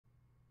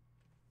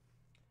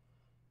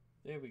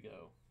There we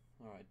go.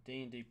 Alright,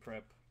 D&D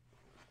prep.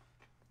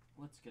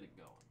 Let's get it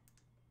going.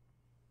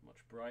 Much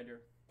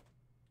brighter.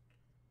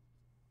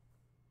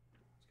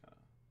 It's kind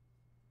of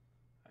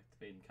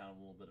activating kind of a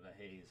little bit of a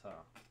haze,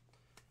 huh?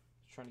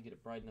 Just trying to get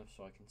it bright enough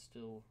so I can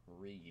still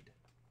read.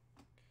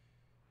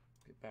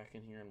 Get back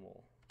in here and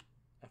we'll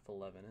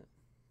F11 it.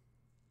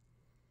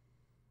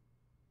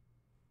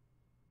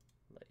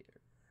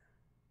 Layer.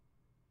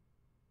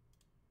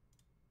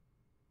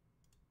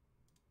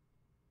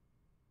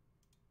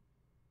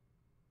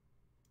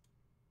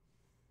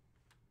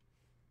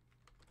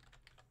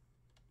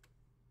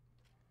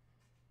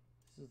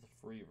 This is the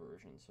free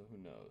version, so who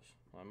knows?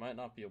 I might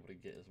not be able to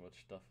get as much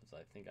stuff as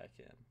I think I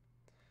can.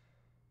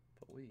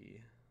 But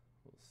we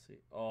will see.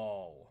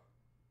 Oh.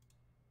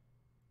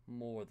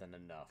 More than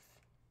enough.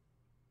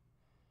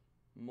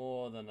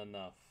 More than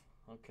enough.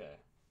 Okay.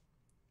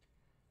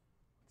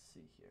 Let's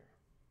see here.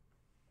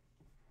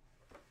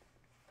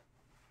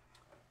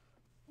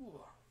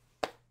 Ooh.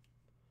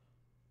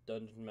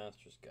 Dungeon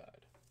Master's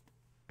Guide.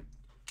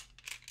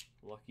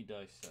 Lucky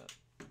dice set.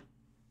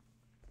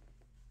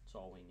 That's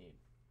all we need.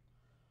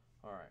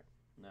 Alright,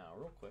 now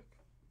real quick,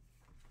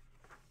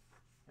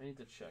 I need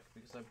to check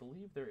because I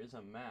believe there is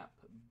a map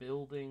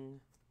building,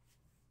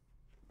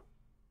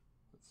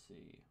 let's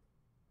see,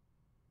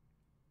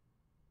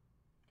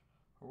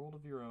 a world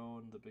of your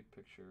own, the big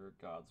picture,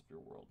 gods of your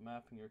world,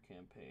 mapping your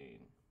campaign,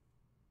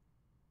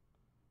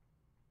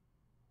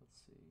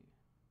 let's see,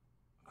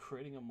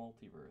 creating a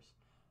multiverse.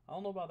 I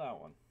don't know about that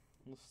one.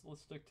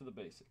 Let's stick to the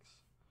basics.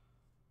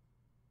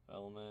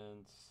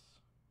 Elements.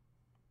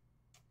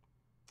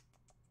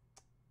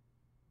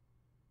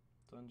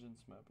 Dungeons,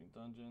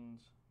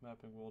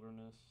 mapping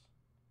wilderness.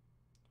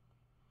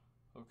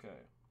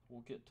 Okay,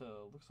 we'll get to,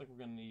 looks like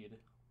we're gonna need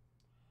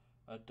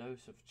a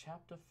dose of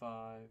chapter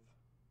 5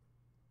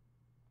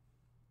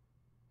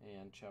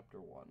 and chapter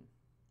 1.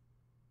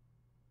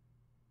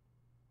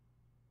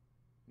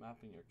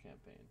 Mapping your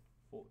campaign,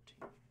 14.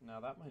 Now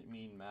that might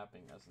mean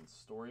mapping as in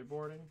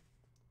storyboarding,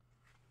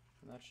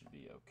 and that should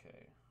be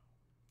okay.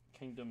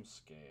 Kingdom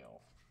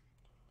scale.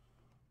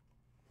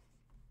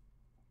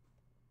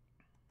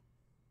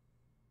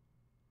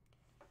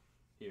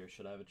 Here,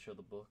 should I have it show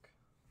the book?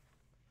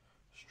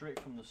 Straight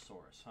from the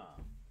source,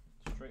 huh?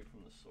 Straight from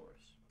the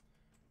source.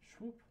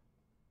 Swoop.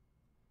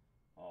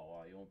 Oh,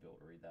 wow, you won't be able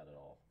to read that at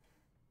all.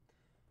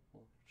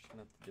 Well, just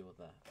gonna have to deal with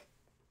that.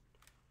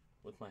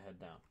 With my head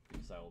down,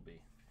 because I will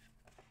be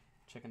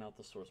checking out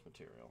the source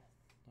material.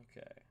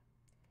 Okay.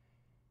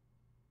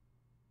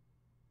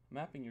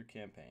 Mapping your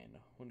campaign.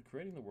 When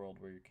creating the world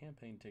where your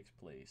campaign takes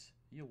place,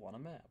 you'll want a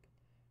map.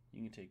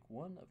 You can take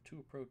one of two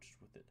approaches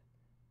with it.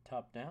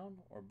 Top down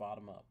or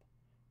bottom up.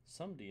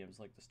 Some DMs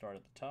like to start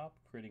at the top,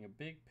 creating a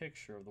big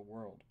picture of the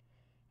world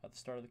at the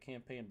start of the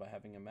campaign by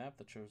having a map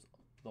that shows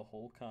the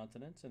whole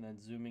continent and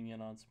then zooming in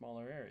on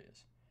smaller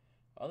areas.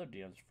 Other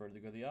DMs prefer to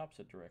go the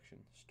opposite direction,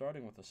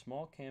 starting with a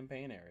small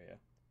campaign area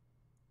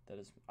that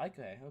is...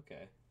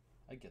 Okay,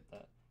 I get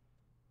that.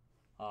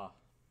 Ah,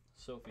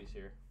 Sophie's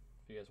here.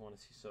 If you guys want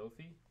to see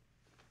Sophie,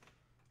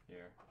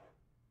 here.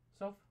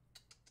 Soph.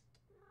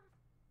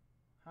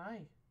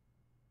 Hi.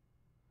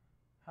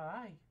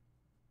 Hi.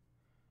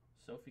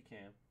 Sophie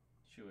Cam.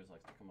 She always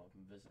likes to come up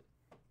and visit.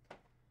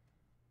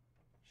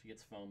 She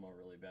gets FOMO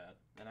really bad.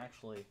 And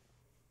actually,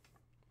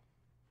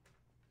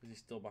 is he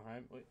still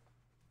behind? Wait.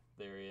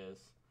 There he is.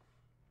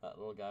 That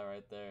little guy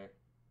right there.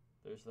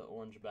 There's the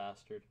orange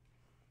bastard.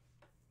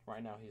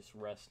 Right now he's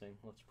resting.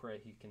 Let's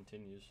pray he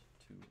continues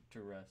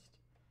to rest.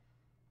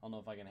 I don't know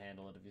if I can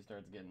handle it if he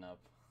starts getting up.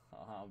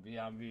 I'll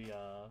be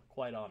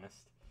quite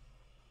honest.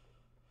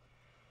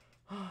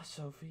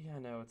 Sophie, I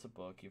know it's a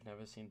book. You've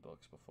never seen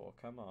books before.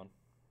 Come on.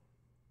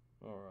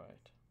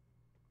 Alright.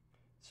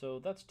 So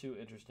that's two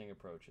interesting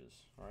approaches.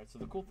 Alright, so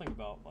the cool thing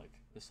about like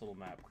this little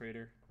map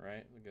creator,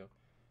 right? We go.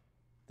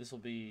 This will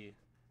be,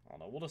 I don't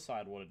know, we'll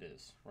decide what it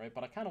is, right?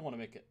 But I kind of want to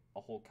make it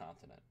a whole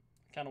continent.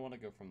 I kind of want to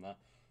go from the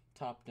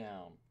top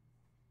down.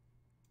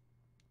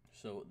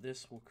 So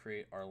this will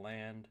create our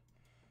land.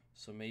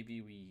 So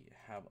maybe we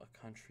have a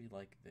country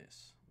like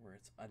this, where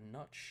it's a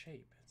nut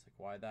shape. It's like,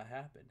 why that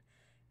happened?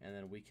 And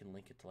then we can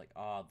link it to like,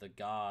 the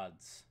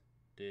gods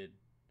did.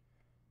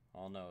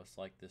 Oh no, it's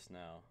like this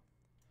now.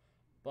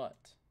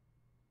 But,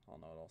 oh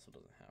no, it also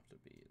doesn't have to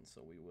be. And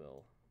so we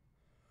will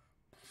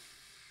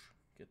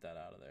get that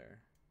out of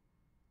there.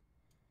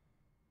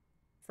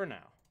 For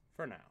now.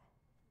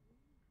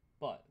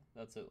 But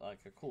that's like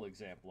a cool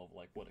example of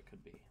like what it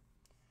could be.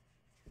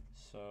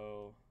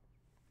 So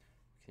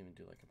we can even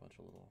do like a bunch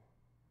of little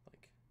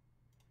like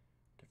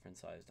different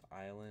sized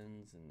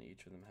islands, and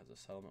each of them has a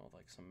settlement with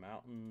like some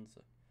mountains,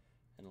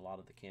 and a lot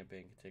of the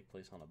campaign can take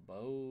place on a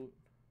boat.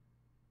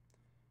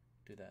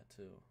 Do that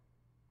too.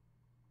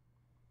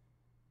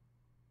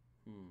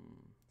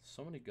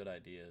 So many good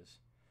ideas.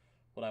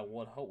 What I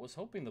was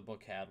hoping the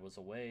book had was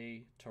a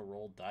way to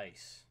roll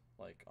dice.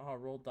 Like,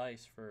 roll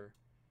dice for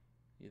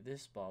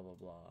this blah blah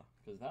blah,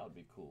 because that would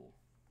be cool.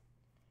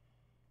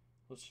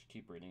 Let's just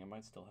keep reading. I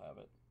might still have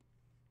it.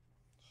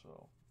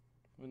 So,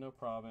 we know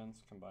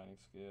province, combining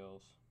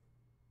skills.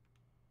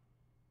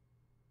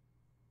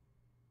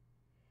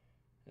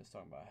 It's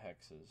talking about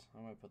hexes.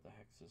 I might put the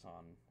hexes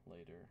on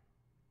later.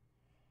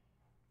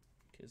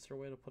 Okay, is there a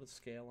way to put a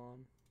scale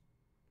on?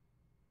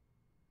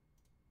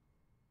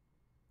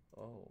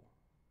 Oh,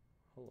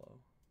 hello.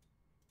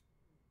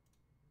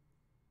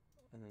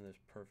 And then there's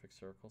perfect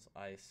circles.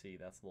 I see,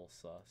 that's a little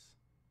sus.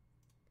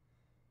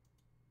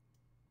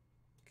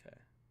 Okay.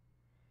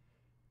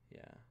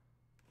 Yeah.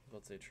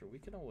 Let's say true. We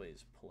can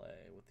always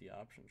play with the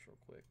options real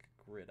quick.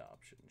 Grid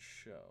options,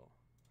 show.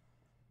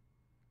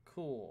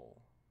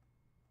 Cool.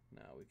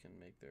 Now we can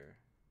make their...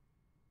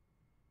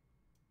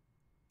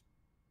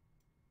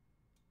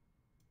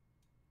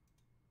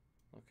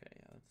 Okay,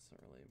 yeah,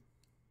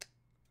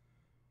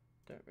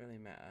 that don't really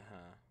matter,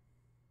 huh?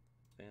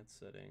 Advanced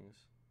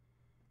settings.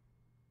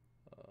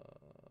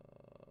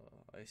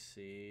 I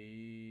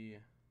see.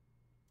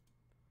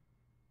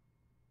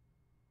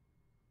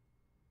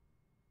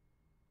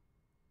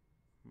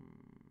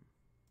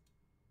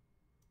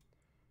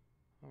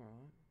 All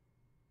right.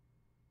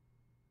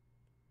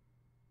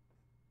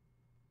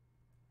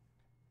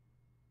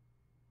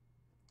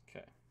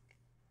 Okay.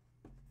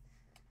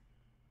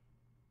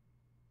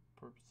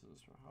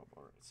 Purposes for how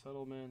about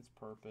settlements,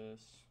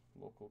 purpose,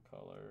 local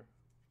color,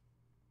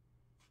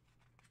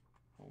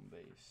 home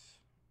base.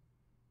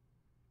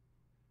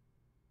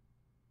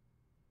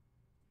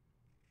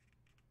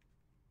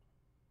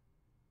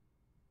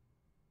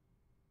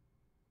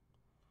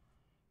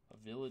 A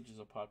village is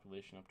a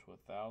population up to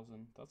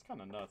 1,000. That's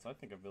kind of nuts. I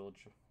think a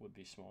village would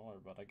be smaller,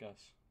 but I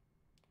guess.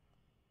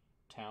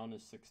 Town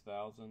is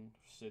 6,000.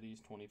 Cities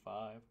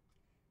 25.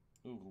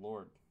 Ooh,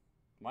 Lord.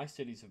 My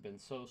cities have been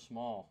so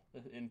small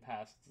in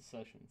past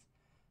sessions.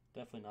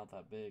 Definitely not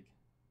that big.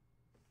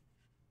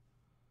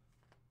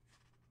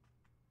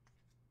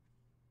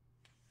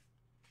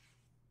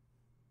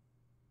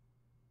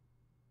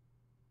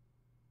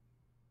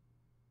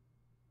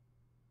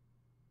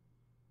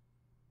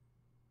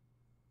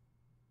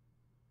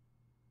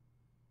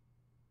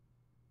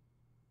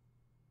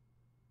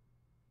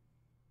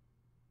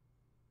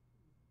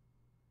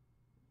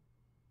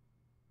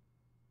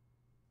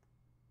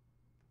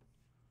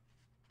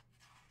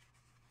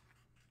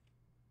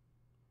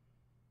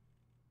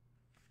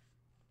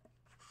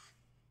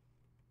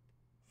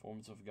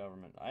 Forms of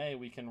government. Hey,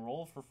 we can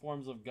roll for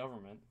forms of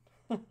government.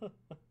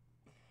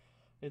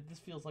 This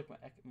feels like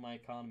my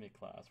economy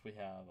class. We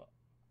have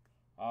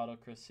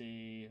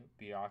autocracy,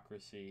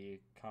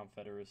 bureaucracy,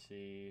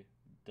 confederacy,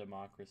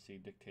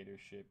 democracy,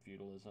 dictatorship,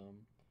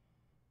 feudalism,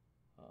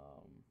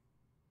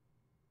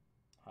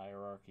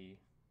 hierarchy,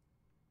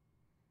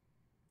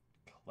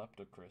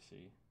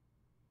 kleptocracy,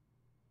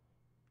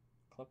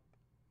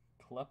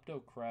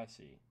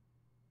 kleptocracy,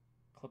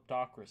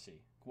 kleptocracy.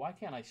 Why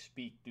can't I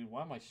speak, dude?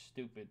 Why am I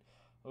stupid?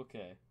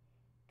 Okay.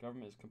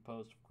 Government is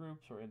composed of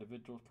groups or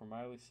individuals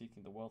primarily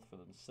seeking the wealth for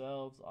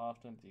themselves,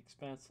 often at the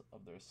expense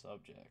of their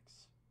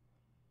subjects.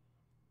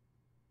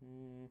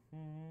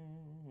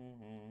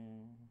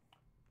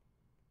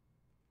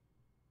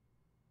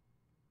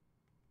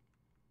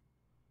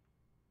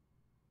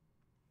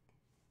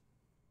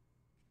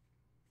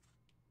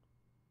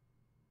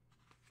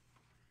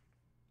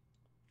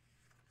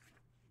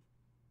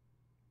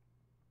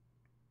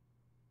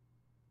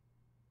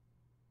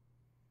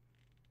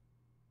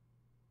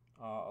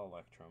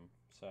 Electrum.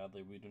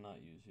 Sadly, we do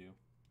not use you.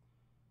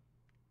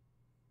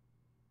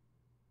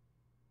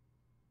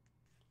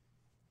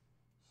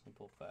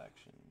 Simple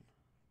faction.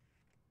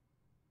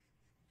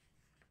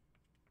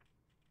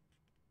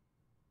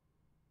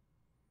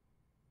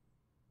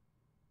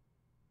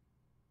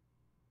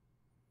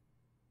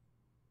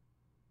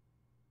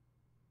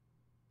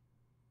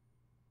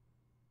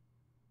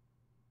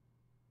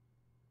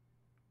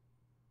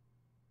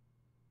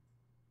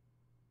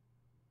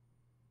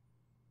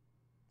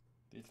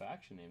 The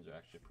faction names are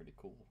actually pretty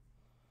cool.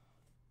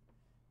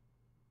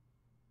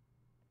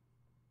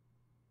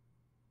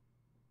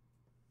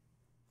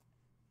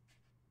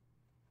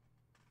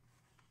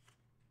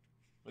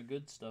 The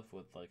good stuff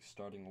with like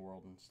starting a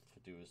world and stuff to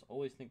do is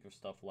always think of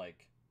stuff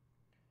like,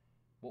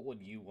 what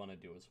would you want to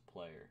do as a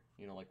player?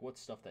 You know, like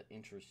what's stuff that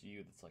interests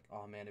you that's like,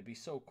 oh man, it'd be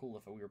so cool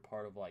if we were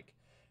part of like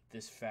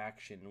this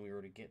faction and we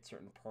were to get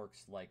certain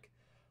perks. Like,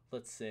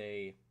 let's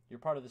say you're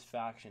part of this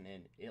faction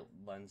and it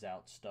lends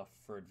out stuff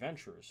for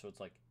adventurers. So it's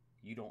like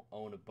you don't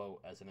own a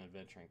boat as an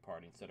adventuring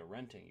party. Instead of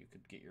renting, you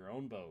could get your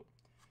own boat.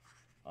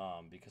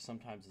 Because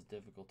sometimes it's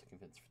difficult to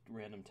convince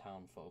random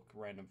town folk,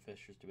 random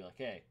fishers to be like,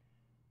 hey,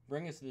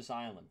 bring us to this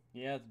island.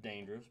 Yeah, it's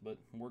dangerous, but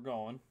we're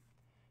going.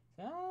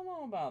 I don't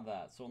know about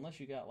that. So unless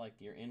you got like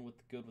you're in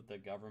with good with the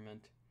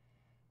government,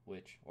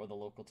 which or the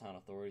local town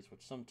authorities,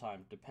 which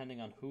sometimes, depending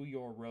on who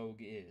your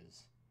rogue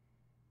is,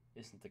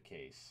 isn't the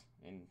case,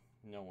 and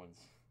no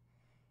one's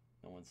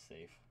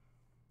safe.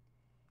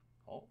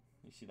 Oh,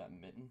 you see that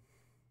mitten?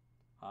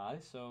 Hi,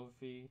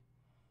 Sophie.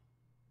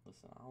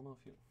 Listen, I don't know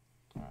if you.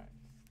 All right,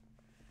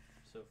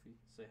 Sophie,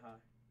 say hi.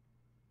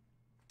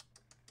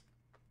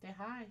 Say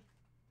hi.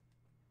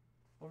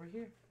 Over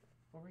here.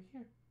 Over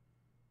here.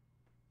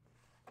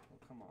 Oh,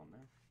 come on,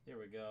 man. There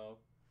we go.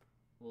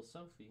 Little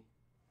Sophie.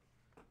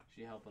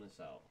 She helping us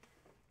out.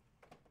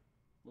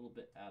 a little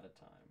bit at a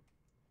time.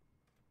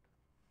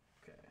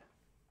 Okay.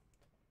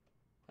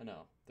 I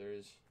know,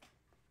 there's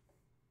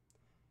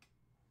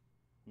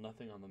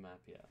nothing on the map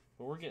yet,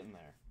 but we're getting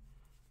there.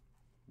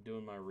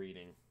 Doing my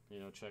reading,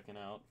 checking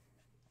out.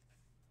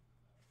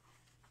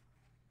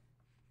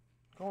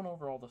 Going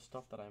over all the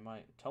stuff that I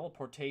might.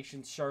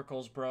 Teleportation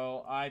circles,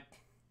 bro.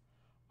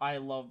 I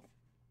love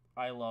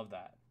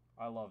that.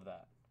 I love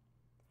that.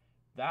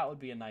 That would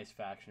be a nice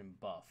faction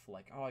buff.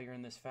 Like, oh, you're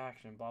in this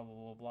faction, blah, blah,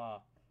 blah, blah.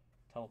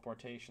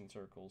 Teleportation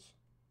circles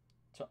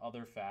to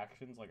other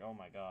factions. Like, oh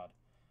my god.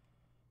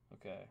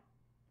 Okay.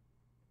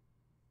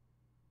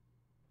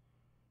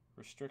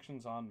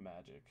 Restrictions on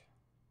magic.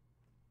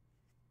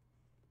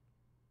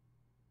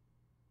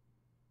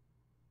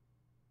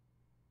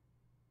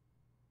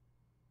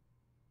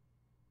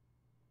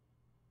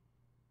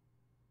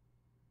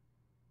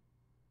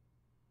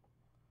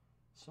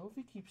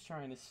 Sophie keeps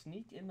trying to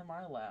sneak into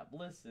my lap.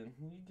 Listen,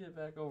 you get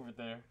back over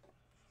there.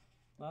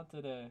 Not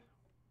today.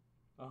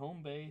 A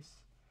home base.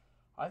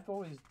 I've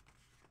always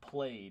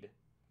played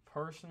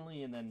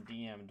personally and then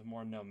DM'd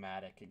more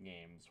nomadic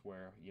games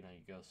where, you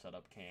go set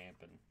up camp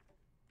and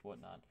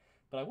whatnot.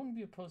 But I wouldn't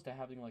be opposed to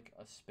having like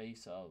a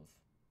space of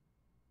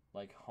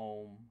like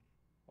home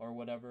or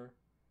whatever.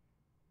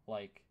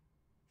 Like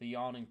the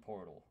Yawning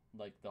Portal.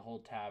 Like the whole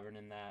tavern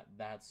and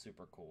that's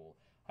super cool.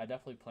 I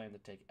definitely plan to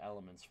take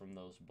elements from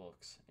those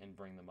books and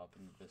bring them up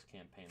into this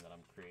campaign that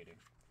I'm creating.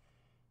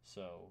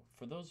 So,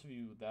 for those of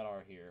you that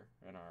are here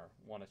and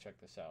want to check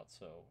this out,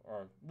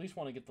 or at least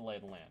want to get the lay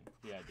of the land,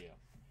 the idea,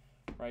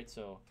 right?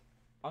 So,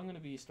 I'm going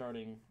to be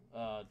starting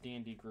a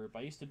D&D group.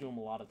 I used to do them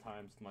a lot of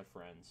times with my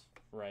friends,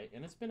 right?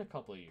 And it's been a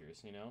couple of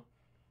years,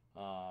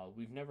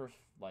 We've never,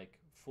 like,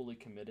 fully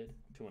committed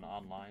to an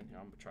online. I'm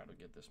going to try to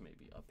get this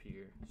maybe up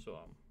here so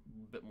I'm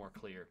a bit more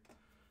clear.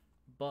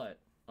 But,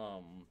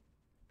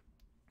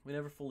 we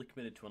never fully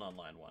committed to an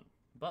online one.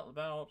 But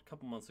about a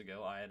couple months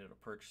ago, I ended up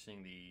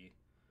purchasing the...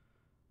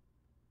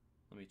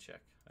 Let me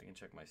check. I can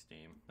check my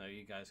Steam. Now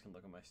you guys can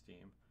look at my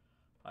Steam.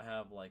 I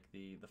have like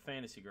the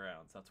Fantasy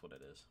Grounds. That's what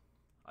it is.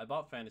 I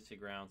bought Fantasy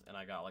Grounds and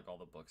I got like all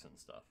the books and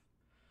stuff.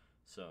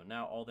 So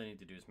now all they need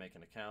to do is make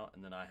an account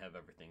and then I have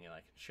everything and I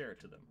can share it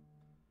to them.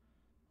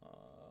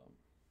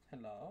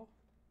 Hello?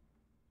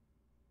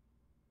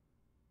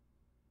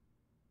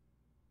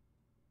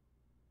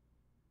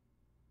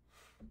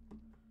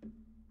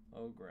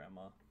 Oh,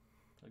 Grandma.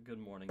 A good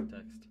morning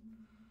text.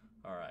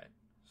 Alright,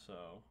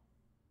 so...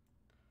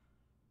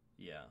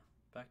 Yeah,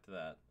 back to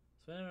that.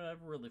 So I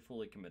never really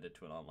fully committed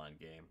to an online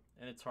game.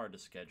 And it's hard to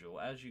schedule.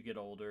 As you get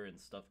older and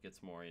stuff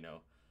gets more,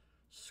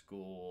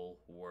 school,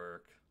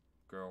 work,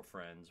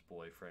 girlfriends,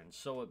 boyfriends,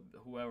 so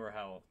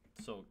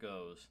it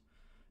goes.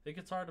 It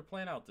gets hard to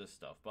plan out this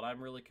stuff. But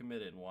I'm really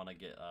committed and want to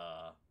get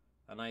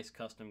a nice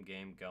custom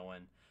game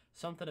going.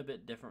 Something a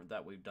bit different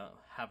that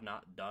have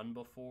not done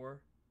before.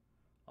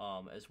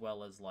 As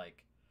well as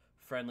like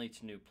friendly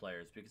to new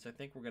players, because I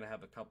think we're going to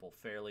have a couple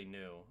fairly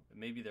new,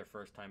 maybe their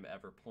first time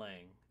ever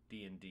playing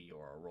D&D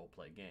or a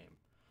roleplay game.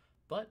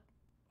 But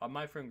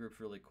my friend group's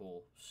really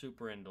cool,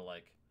 super into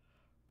like,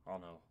 I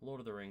don't know, Lord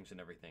of the Rings and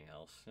everything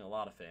else, a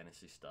lot of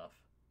fantasy stuff,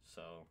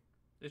 so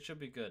it should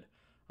be good.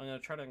 I'm going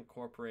to try to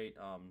incorporate,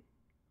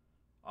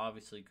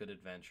 obviously good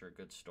adventure,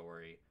 good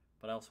story,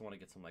 but I also want to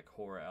get some like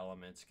horror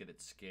elements, get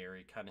it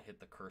scary, kind of hit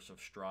the Curse of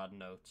Strahd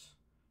notes,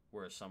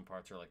 whereas some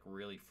parts are like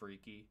really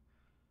freaky.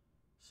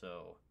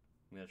 So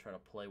I'm going to try to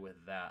play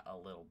with that a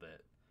little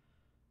bit.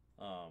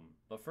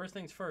 But first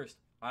things first,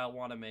 I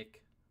want to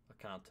make a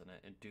continent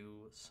and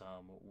do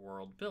some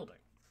world building.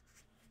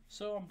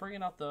 So I'm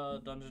bringing out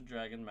the Dungeons &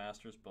 Dragons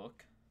Masters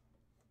book.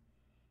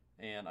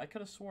 And I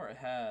could have swore it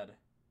had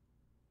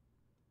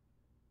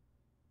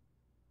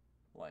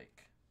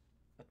like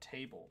a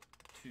table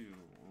to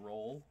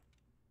roll.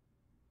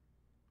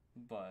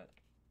 But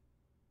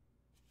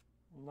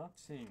I'm not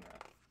seeing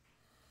that.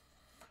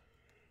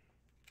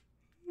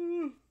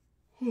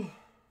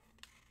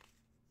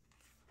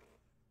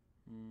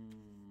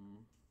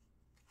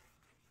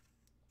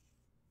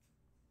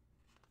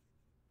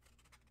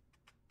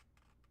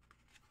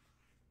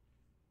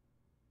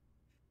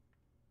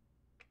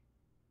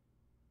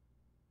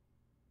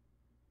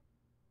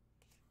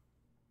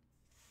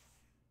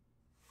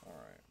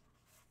 Alright.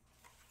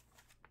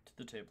 To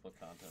the table of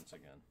contents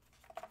again.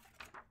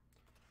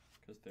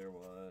 Because there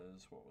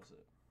was, what was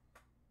it?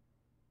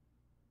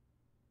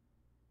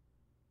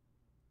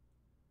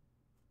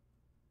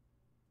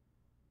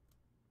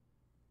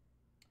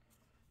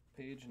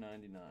 Page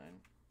 99.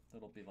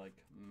 That'll be like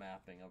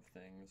mapping of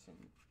things, and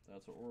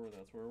that's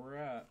where we're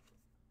at.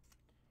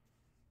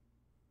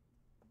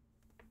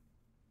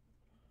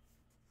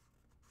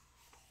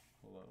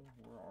 Hello,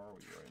 where are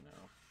we right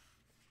now?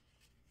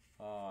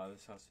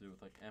 This has to do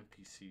with like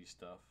NPC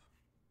stuff.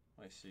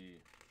 I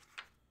see.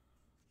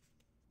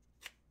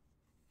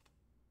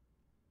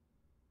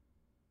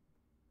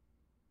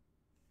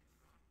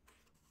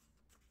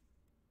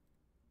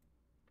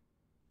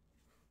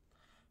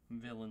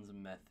 Villain's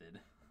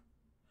method.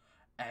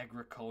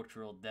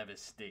 Agricultural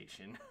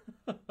devastation.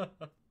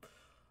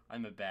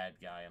 I'm a bad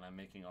guy and I'm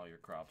making all your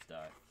crops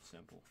die.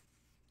 Simple.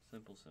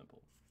 Simple,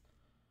 simple.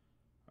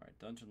 Alright,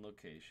 dungeon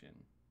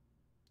location.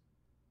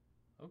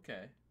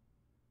 Okay.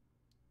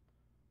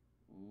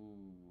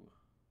 Ooh.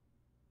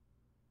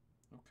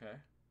 Okay.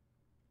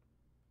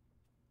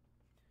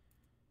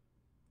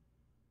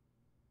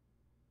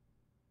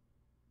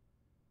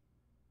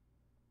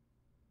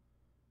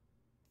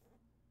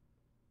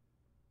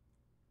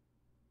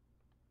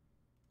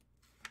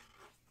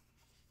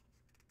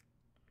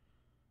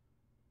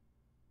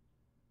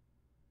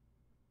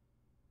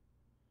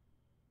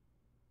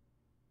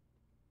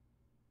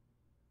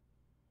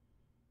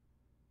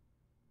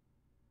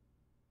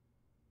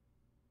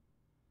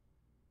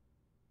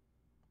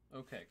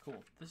 Okay,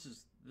 cool.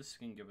 This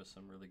can give us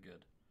some really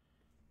good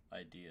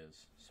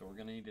ideas. So we're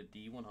gonna need a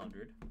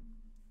D100.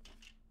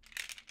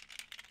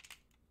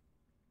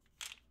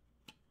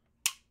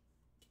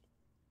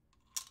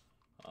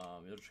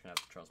 You're just gonna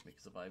have to trust me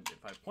because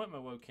if I point my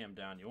webcam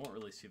down, you won't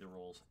really see the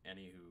rolls.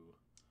 Anywho,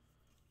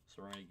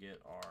 so we're gonna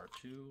get our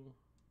 2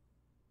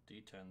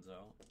 D10s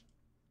out.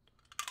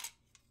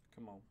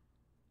 Come on.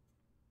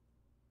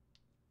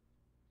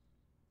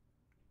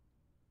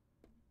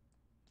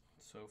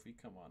 Sophie,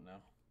 come on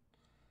now.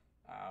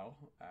 Ow,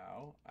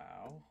 ow,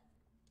 ow.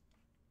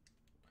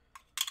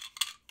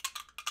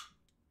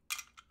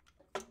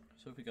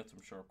 Sophie got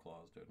some sharp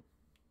claws, dude.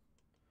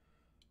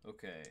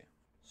 Okay,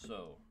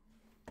 so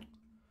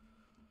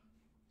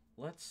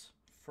let's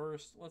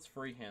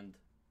freehand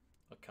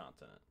a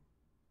continent.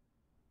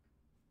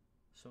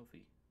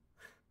 Sophie.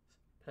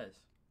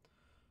 Pez.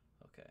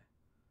 Okay.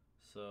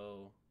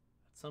 So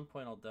at some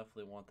point I'll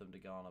definitely want them to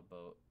go on a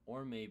boat.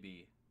 Or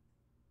maybe.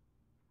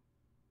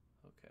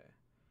 Okay.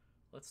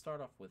 Let's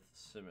start off with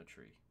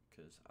symmetry,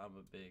 because I'm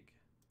a big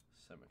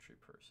symmetry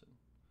person.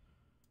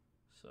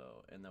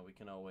 So, and then we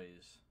can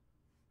always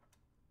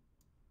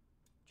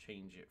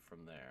change it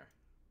from there.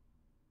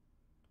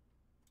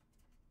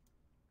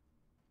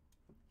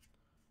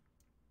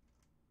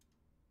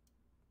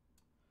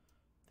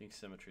 I think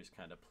symmetry is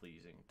kind of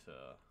pleasing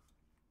to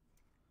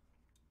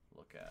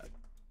look at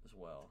as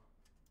well.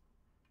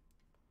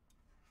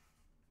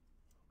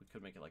 We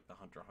could make it like the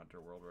Hunter x Hunter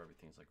world where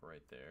everything's like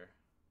right there.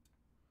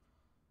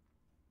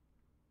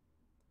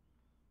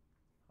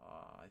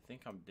 I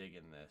think I'm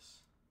digging this.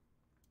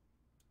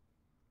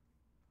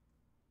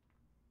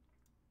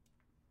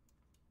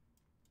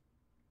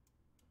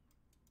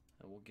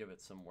 And we'll give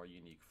it some more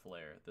unique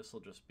flair. This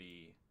will just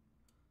be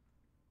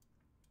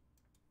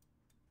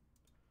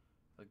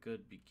a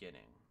good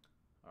beginning.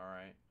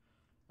 Alright?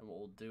 And what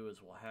we'll do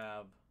is we'll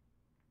have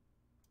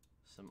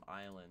some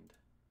island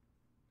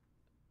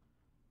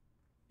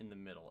in the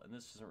middle. And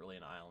this isn't really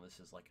an island. This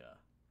is like a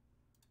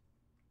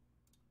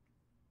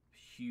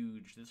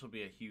huge... This will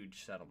be a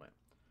huge settlement.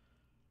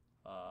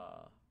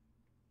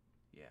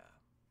 Yeah.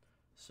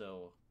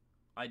 So,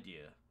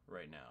 idea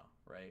right now,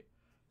 right?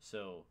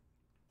 So,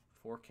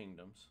 4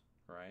 kingdoms,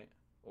 right?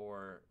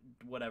 Or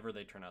whatever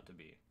they turn out to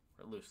be,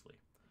 or loosely.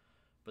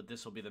 But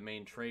this will be the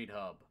main trade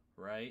hub,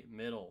 right?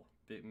 Middle,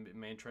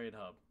 main trade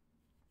hub.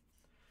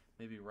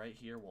 Maybe right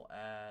here we'll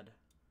add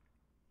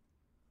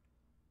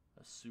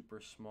a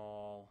super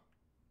small,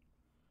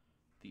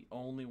 the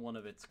only one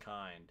of its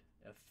kind,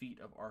 a feat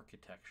of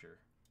architecture.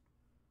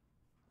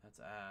 That's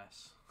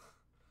ass.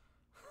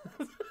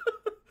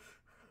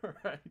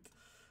 Alright.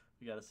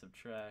 We gotta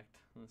subtract.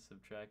 Let's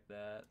subtract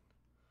that.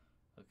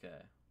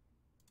 Okay.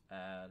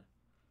 Add.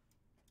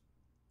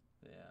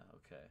 Yeah,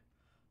 okay.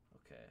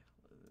 Okay.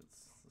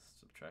 Let's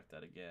subtract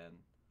that again.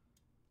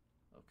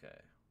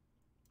 Okay.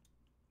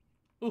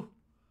 Ooh!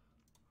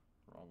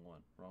 Wrong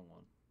one. Wrong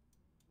one.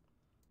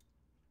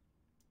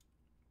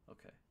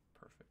 Okay.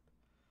 Perfect.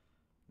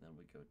 And then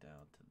we go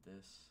down to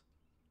this.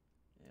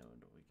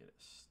 And we get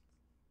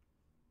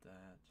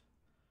that.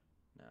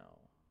 Now.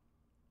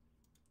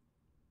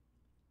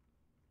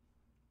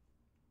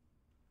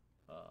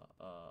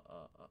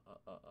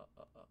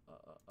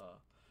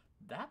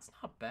 That's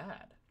not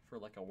bad for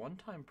like a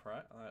one-time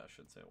price. I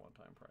should say a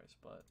one-time price,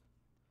 but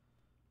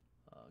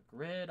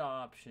grid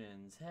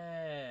options.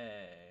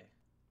 Hey,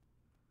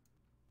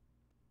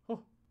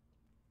 oh,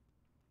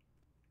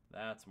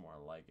 that's more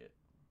like it.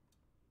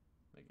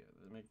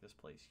 Make this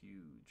place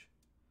huge.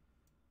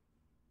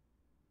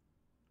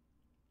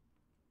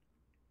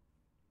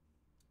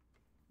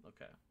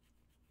 Okay,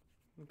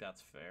 I think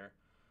that's fair.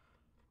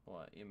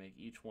 What, you make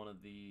each one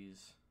of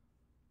these,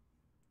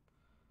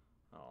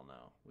 I don't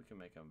know, we can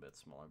make them a bit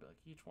smaller, be like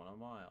each one a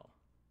mile.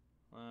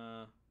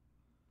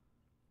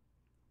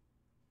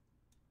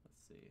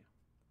 Let's see,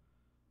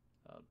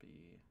 that would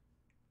be,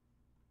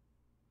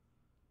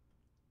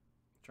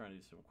 trying to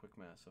do some quick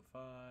math, so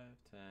 5,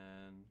 10,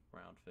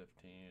 round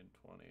 15,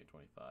 20,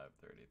 25,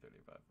 30,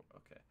 35,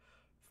 okay.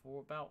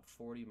 For about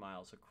 40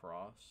 miles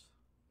across.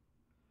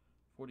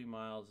 40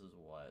 miles is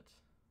what?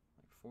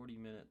 40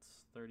 minutes,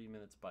 30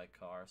 minutes by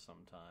car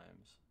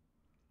sometimes.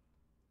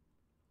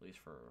 At least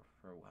for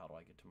how do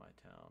I get to my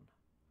town.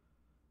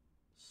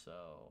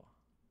 So,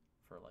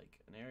 for like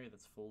an area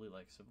that's fully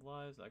like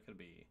civilized, that could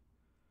be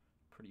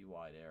a pretty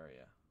wide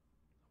area.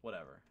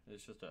 whatever.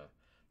 It's just a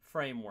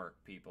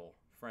framework, people.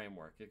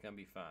 Framework. It's gonna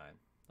be fine.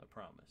 I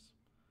promise.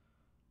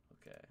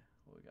 Okay,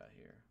 what we got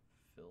here?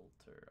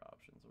 Filter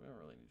options. We don't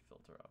really need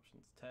filter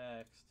options.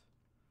 Text.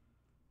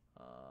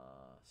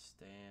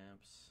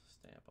 Stamps.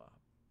 Stamp op.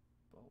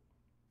 Oh.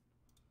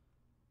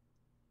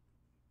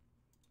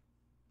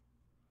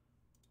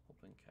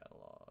 Open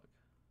catalog.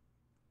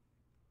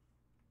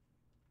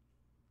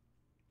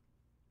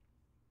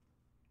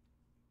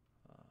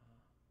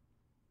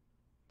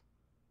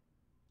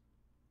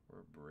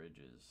 Or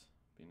bridges.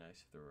 Be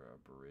nice if there were a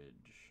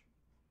bridge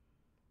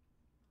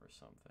or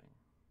something.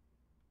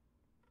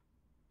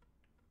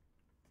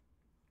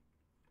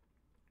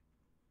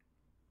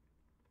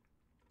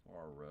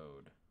 Or a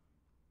road.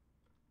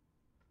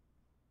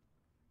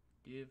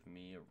 Give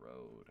me a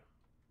road.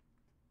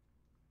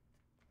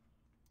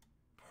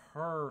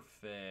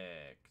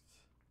 Perfect.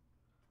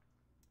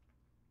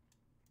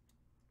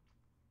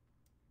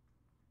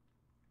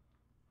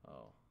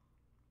 Oh,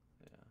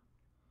 yeah.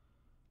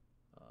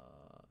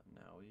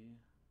 Now we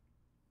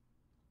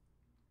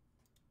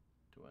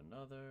do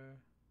another.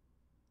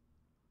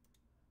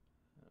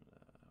 And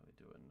we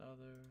do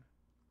another.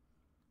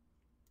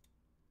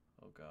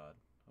 Oh God.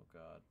 Oh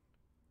God.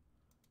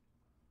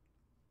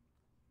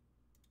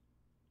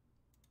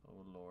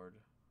 Oh Lord.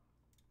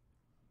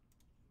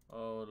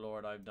 Oh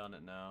Lord, I've done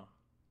it now.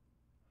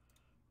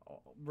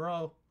 Oh,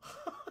 bro.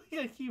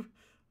 I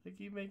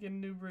keep making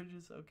new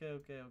bridges. Okay,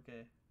 okay,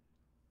 okay.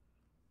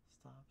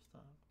 Stop,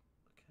 stop.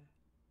 Okay.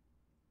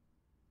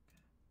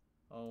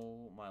 Okay.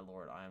 Oh my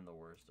Lord, I am the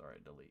worst.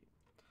 Alright, delete.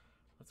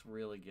 Let's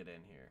really get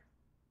in here.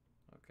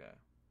 Okay.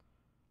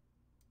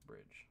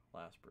 Bridge.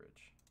 Last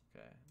bridge.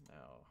 Okay,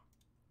 now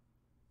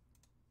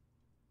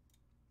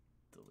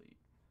delete.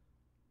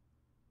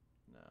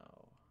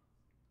 Now.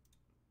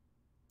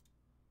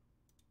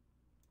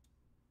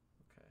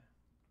 Okay.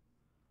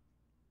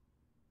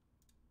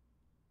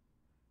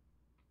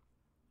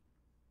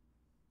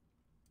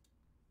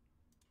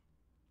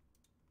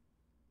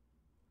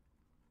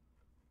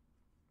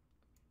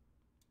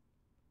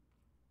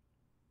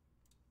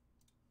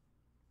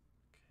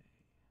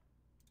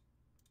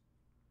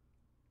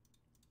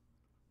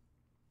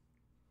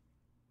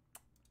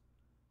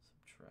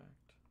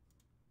 Subtract.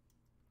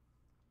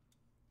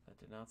 That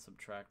did not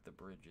subtract the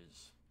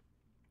bridges.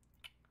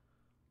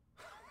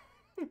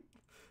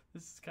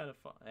 This is kind of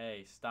fun.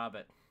 Hey, stop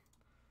it.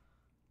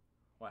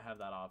 Why have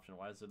that option?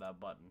 Why is there that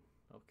button?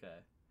 Okay.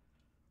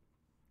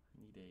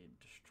 I need a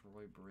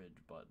destroy bridge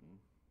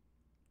button.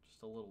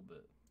 Just a little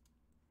bit.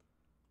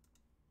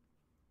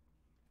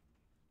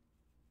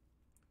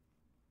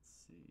 Let's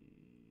see.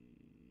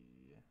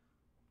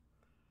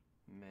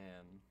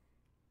 Man.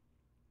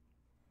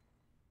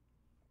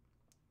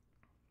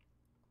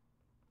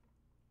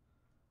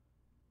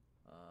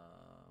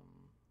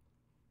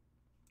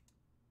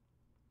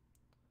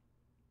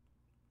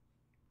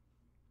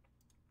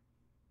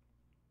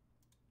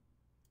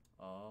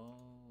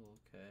 Oh,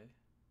 okay.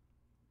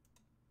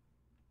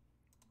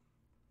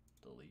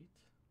 Delete.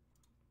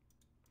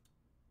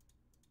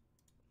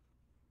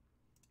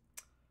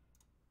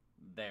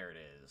 There it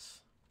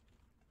is.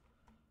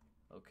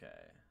 Okay.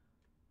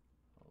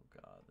 Oh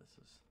God, this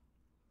is...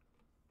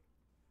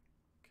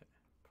 Okay,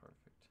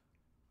 perfect.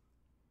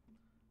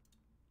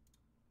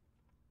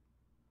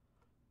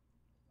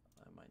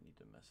 I might need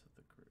to mess with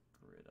the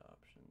grid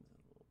options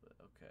a little bit.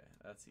 Okay,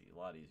 that's a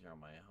lot easier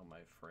on my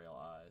frail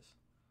eyes.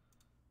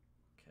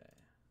 Okay.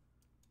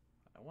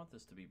 I want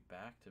this to be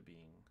back to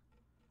being...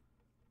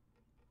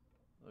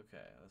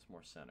 Okay, that's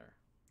more center.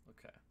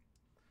 Okay.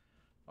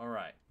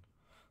 Alright.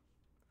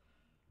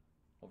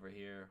 Over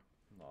here.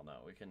 Well,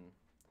 no, we can...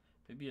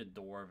 Maybe a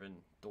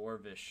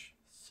dwarvish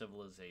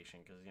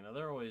civilization, because, you know,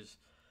 they're always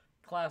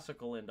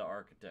classical into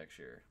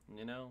architecture,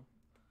 you know?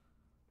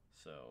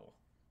 So...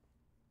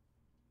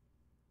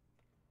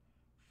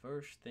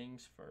 First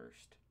things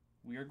first.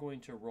 We are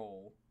going to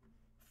roll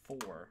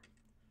for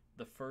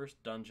the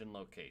first dungeon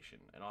location.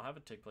 And I'll have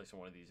it take place in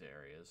one of these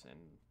areas, and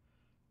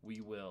we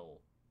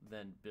will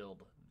then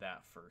build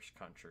that first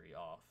country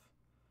off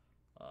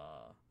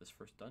this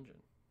first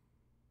dungeon.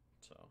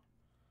 So,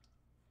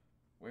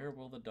 where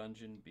will the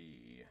dungeon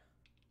be?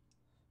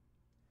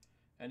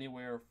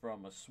 Anywhere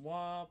from a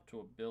swamp to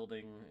a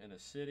building in a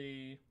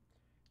city,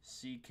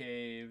 sea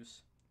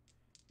caves,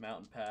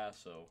 mountain pass.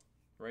 So,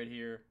 right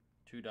here,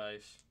 2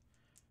 dice,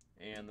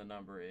 and the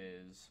number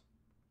is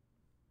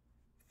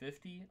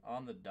 50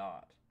 on the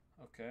dot.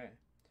 Okay.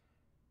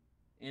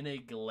 In a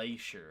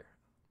glacier.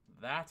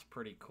 That's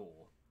pretty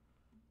cool.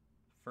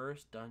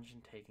 First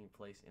dungeon taking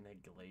place in a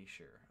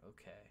glacier.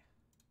 Okay.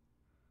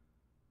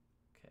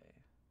 Okay.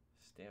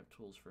 Stamp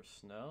tools for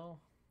snow.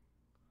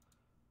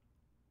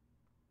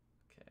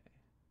 Okay.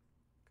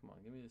 Come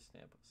on, give me the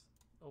stamp.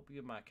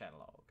 Open my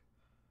catalog.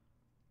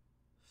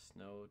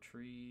 Snow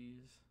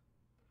trees.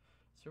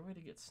 Is there a way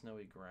to get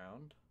snowy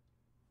ground?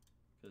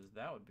 Because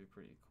that would be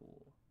pretty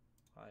cool.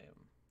 I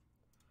am.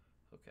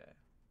 Okay.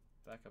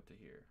 Back up to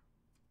here.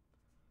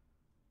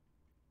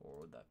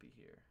 Or would that be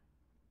here?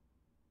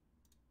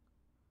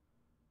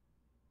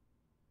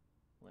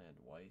 Land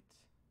white.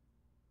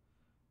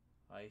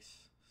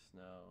 Ice,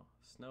 snow.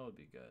 Snow would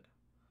be good.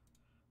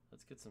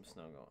 Let's get some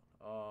snow going.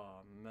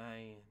 Oh,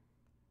 man.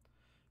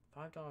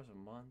 $5 a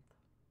month?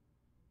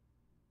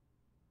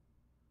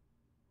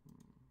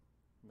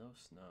 No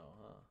snow,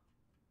 huh?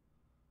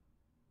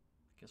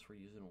 I guess we're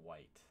using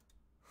white.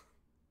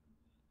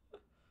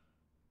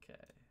 Okay.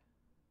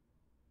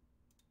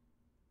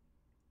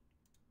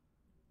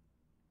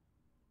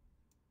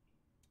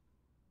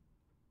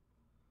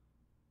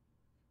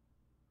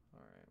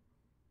 Alright.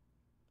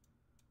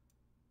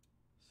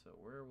 So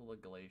where will a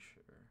glacier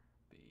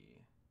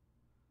be?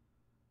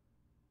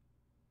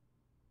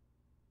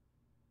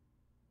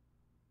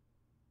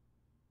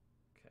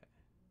 Okay.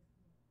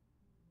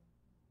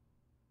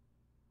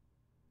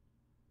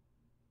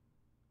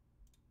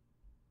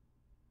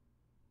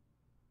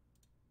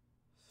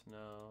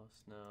 Snow,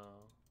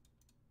 snow.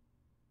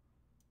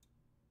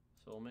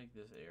 So we'll make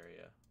this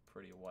area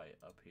pretty white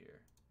up here.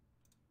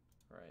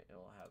 Right, and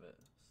we'll have it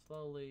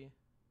slowly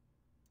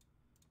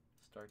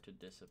start to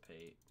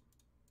dissipate.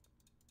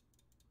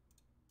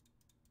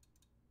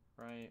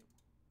 Right?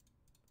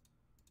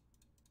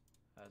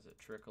 As it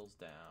trickles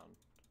down.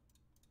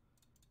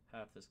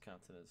 Half this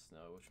continent is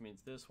snow, which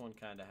means this one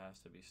kind of has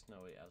to be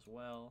snowy as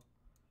well.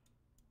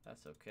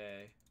 That's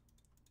okay.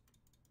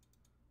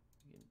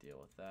 You can deal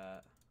with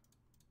that.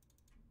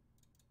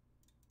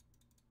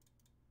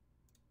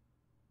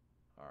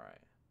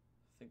 Alright.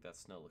 I think that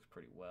snow looks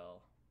pretty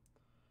well.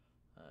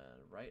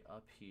 Right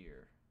up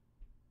here,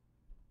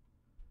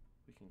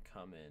 we can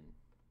come in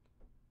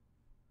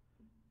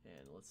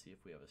and let's see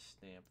if we have a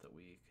stamp that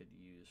we could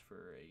use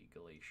for a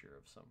glacier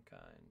of some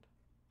kind.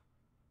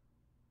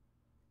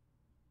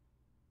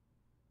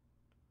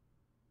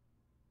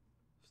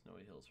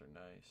 Snowy hills are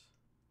nice.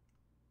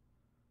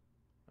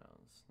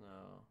 Mountain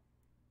snow.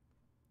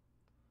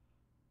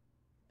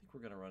 I think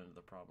we're going to run into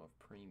the problem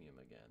of premium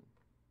again.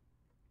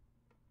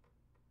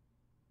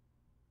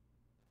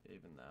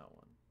 Even that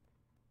one.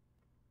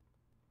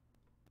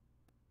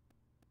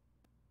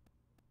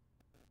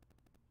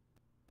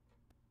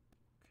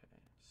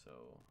 Okay, so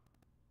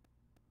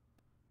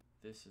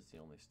this is the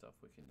only stuff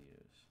we can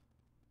use.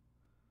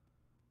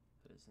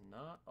 That is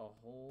not a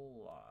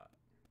whole lot.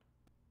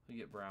 We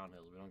get brown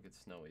hills, we don't get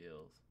snowy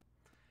hills.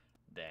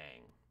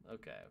 Dang.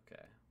 Okay,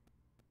 okay.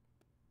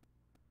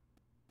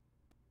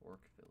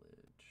 Orc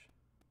village.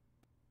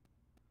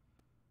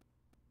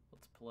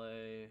 Let's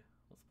play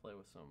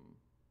with some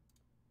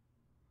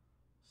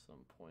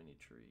pointy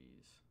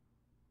trees.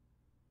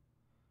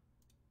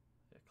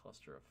 Yeah,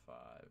 cluster of 5.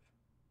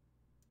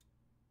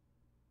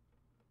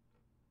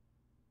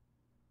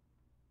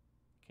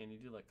 Can you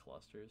do like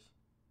clusters?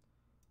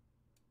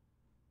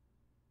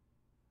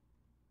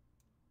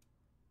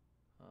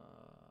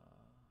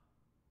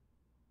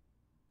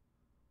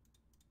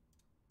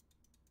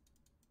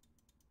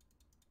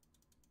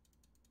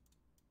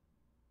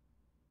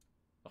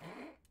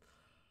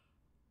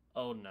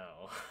 Oh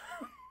no.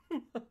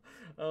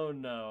 Oh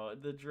no,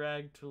 the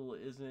drag tool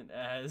isn't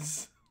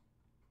as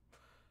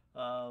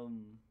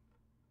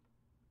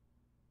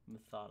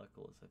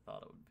methodical as I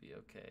thought it would be.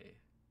 Okay.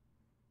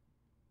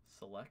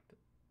 Select?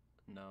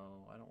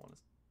 No, I don't want to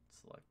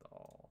select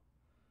all.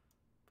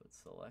 But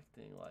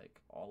selecting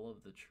like all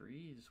of the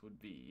trees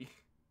would be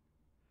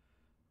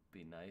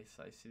nice.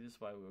 I see this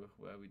why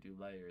we do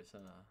layers,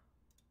 huh?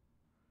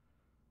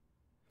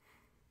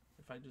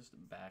 If I just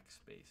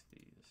backspace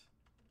these.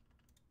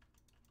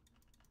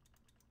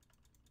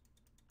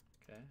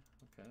 Okay,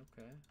 okay,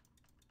 okay.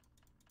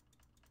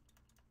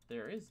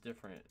 There is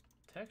different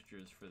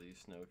textures for these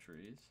snow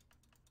trees.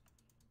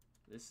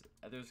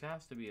 There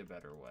has to be a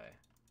better way.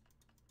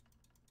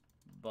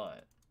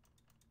 But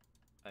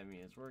I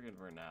mean, it's working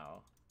for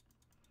now.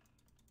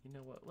 You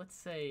know what? Let's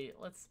stay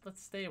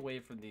away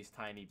from these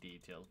tiny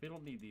details. We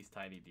don't need these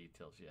tiny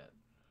details yet.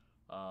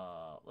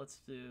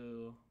 Let's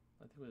do.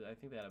 I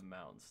think they had a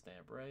mountain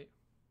stamp, right?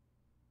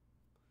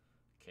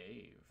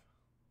 Cave.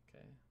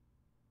 Okay.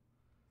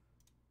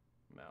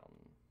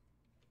 Mountain.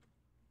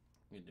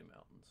 We can do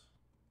mountains.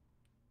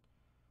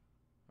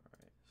 All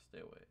right. Stay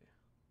away.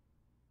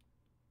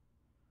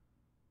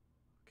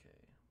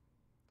 Okay.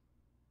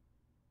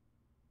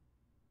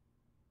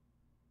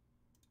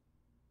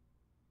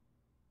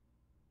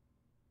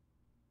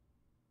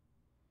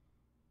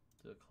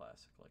 Do a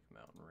classic like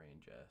mountain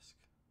range-esque,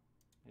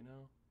 you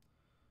know?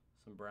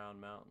 Some brown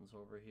mountains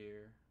over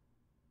here.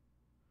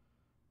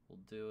 We'll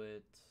do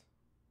it.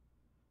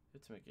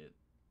 It's to make it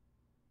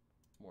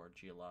more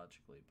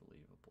geologically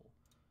believable.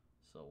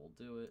 So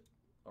we'll do it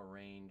a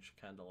range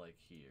kind of like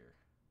here.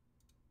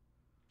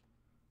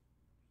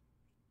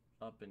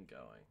 Up and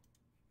going.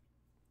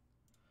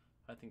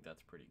 I think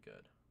that's pretty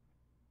good.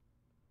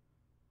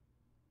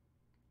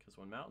 Because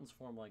when mountains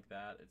form like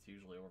that, it's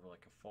usually over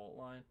like a fault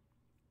line.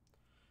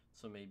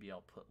 So maybe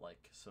I'll put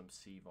like some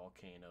sea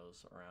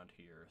volcanoes around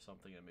here or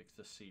something that makes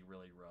the sea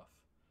really rough.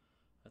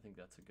 I think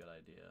that's a good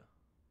idea.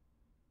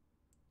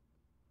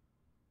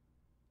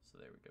 So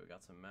there we go, we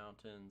got some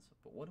mountains.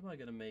 But what am I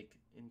gonna make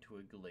into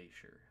a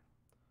glacier?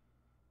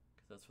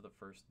 Because That's where the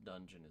first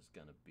dungeon is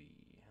gonna be.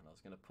 And I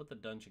was gonna put the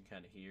dungeon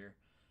kind of here,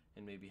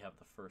 and maybe have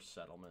the first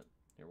settlement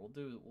here. We'll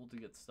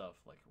get stuff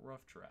like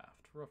rough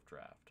draft,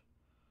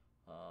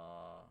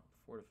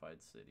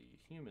 fortified city,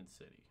 human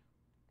city,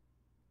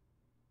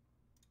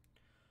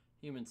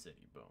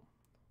 boom.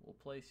 We'll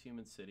place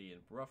human city in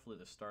roughly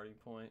the starting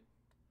point,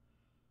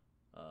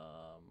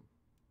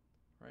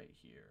 right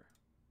here.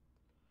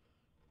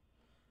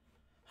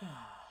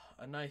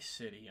 A nice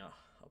city, a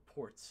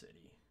port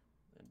city.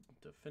 And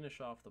to finish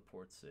off the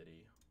port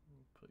city,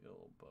 put a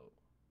little boat.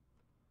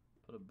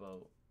 Put a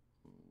boat.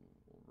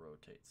 We'll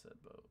rotate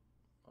said boat.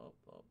 Up.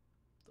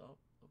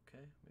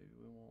 Okay, maybe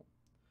we won't.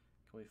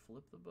 Can we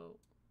flip the boat?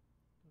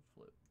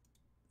 Flip.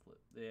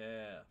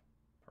 Yeah,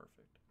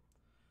 perfect.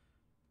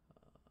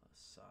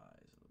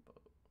 Size of the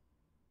boat.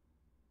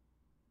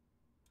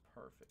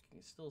 Perfect. You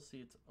can still see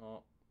it's.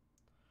 Oh.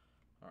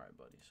 Alright,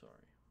 buddy,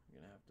 sorry.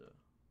 You're gonna have to.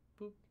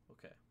 Boop.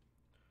 Okay.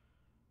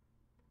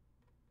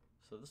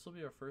 So this will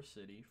be our first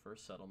city,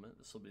 first settlement.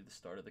 This will be the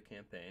start of the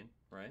campaign,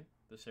 right?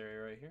 This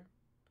area right here.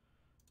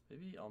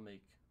 Maybe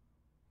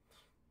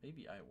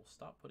I will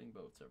stop putting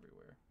boats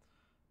everywhere.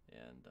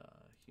 And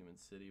human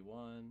city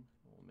 1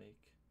 will make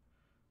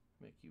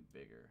you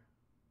bigger.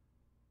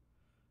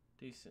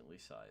 Decently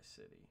sized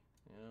city,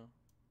 you know?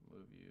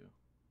 Move you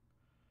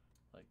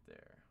like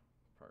there.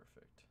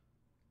 Perfect.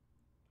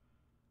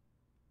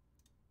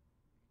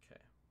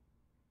 Okay.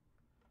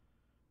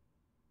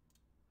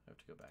 I have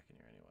to go back in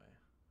here anyway.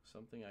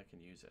 Something I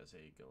can use as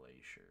a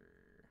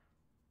glacier.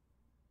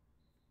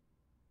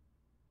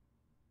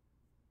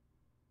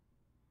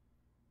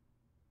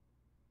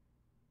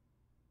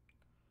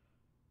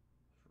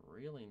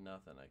 There's really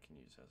nothing I can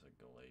use as a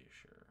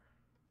glacier.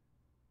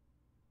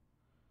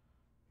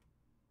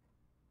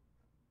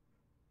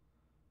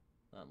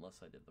 Not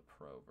unless I did the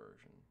pro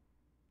version.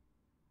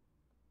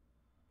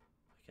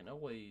 I can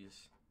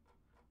always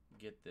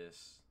get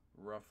this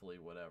roughly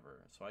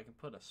whatever. So I can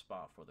put a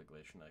spot for the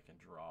glacier and I can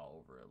draw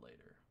over it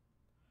later.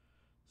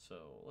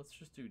 So let's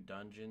just do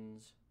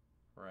dungeons,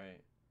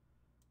 right,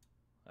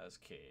 as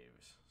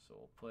caves. So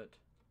we'll put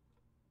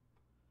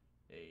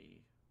a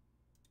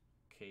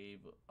cave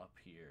up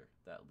here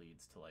that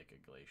leads to like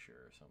a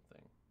glacier or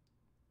something.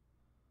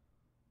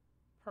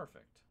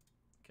 Perfect.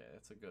 Okay,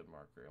 that's a good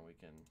marker, and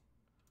can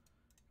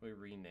we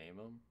rename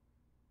them?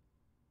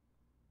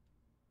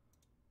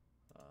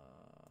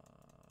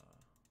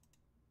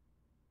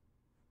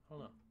 I don't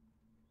know.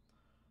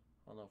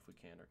 I don't know if we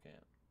can or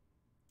can't.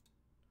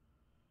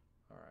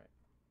 Alright.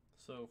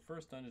 So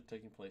first dungeon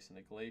taking place in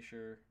a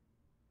glacier.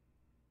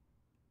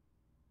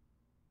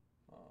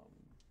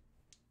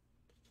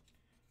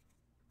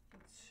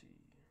 Let's see.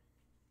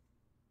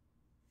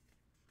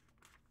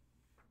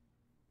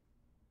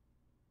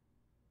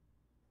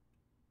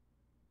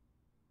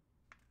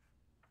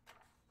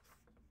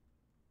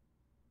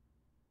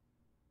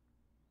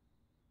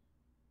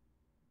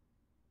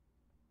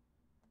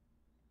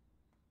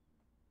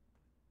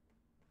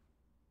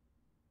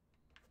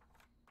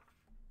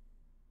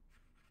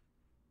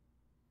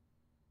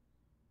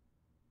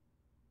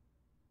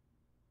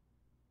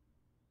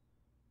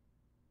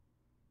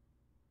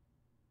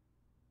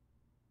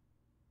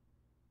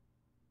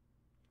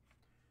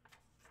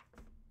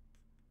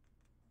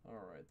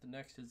 Alright, the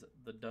next is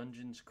the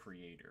dungeon's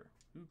creator.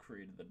 Who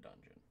created the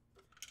dungeon?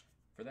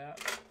 For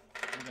that,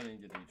 we're going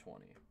to need a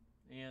d20.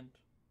 And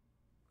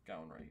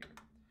got one right here.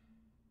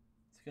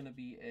 It's going to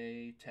be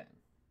a 10.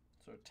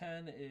 So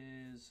 10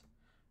 is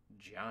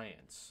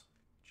giants.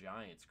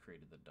 Giants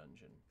created the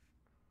dungeon.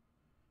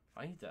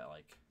 I need that,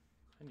 I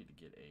need to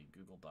get a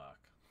Google Doc.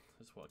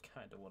 That's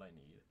kind of what I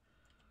need.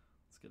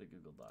 Let's get a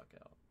Google Doc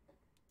out.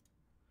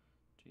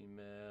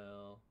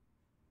 Gmail.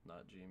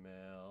 Not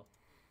Gmail.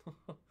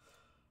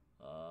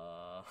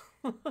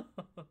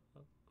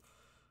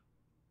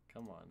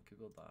 Come on,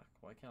 Google Doc.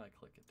 Why can't I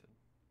click it then?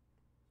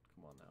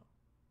 Come on now.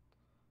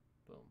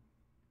 Boom.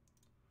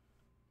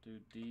 Do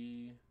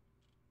D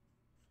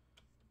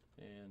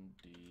and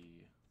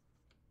D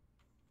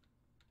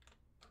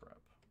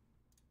prep.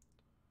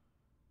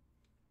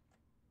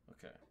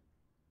 Okay.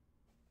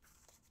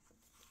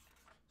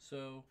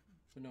 So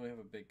we know we have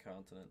a big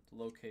continent.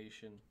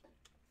 Location.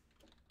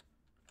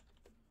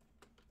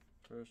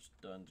 First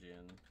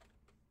dungeon.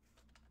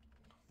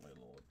 My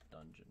little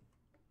dungeon.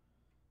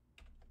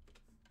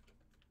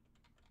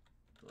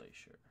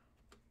 Glacier.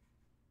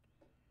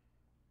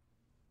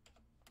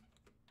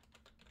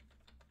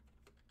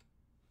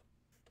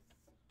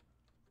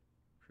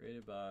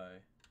 Created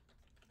by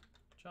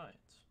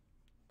giants.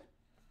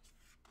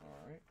 All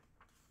right.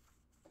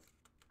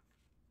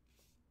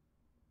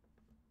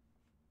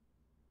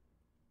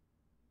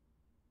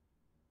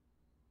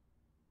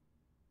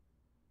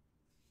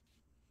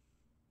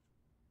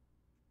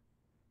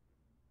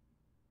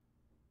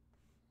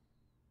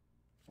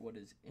 What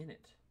is in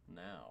it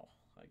now,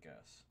 I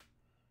guess.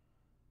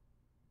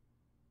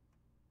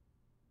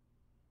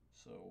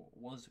 So,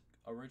 was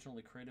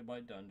originally created by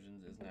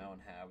dungeons, is now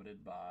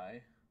inhabited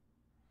by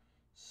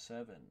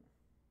 7.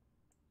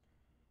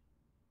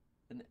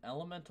 An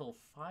elemental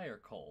fire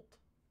cult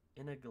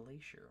in a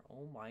glacier.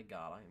 Oh my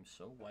god, I am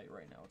so white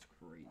right now. It's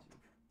crazy.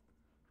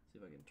 See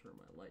if I can turn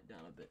my light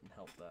down a bit and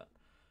help that.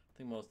 I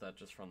think most of that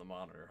just from the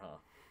monitor, huh?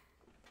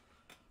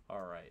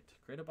 Alright,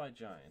 created by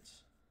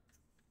giants.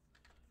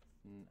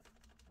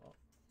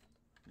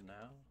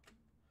 Now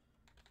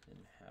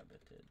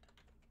inhabited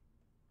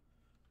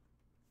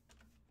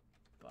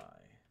by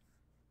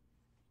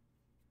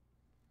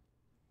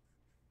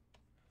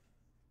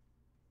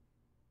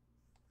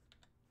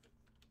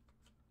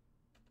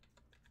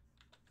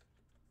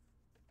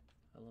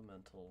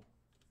elemental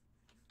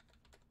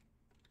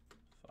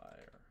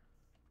fire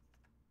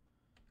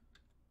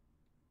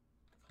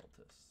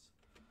cultists.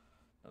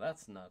 Now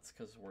that's nuts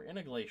because we're in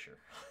a glacier.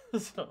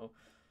 So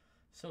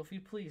if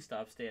you please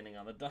stop standing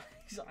on the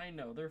dice. I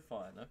know they're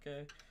fun.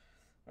 Okay.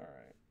 All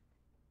right.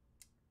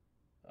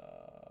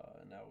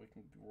 Now we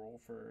can roll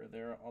for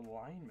their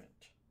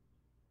alignment.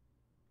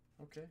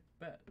 Okay,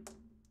 bet.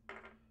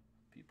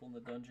 People in the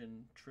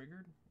dungeon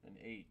triggered an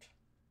 8.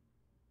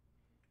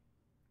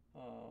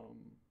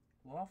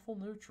 Lawful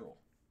neutral.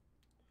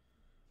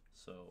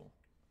 So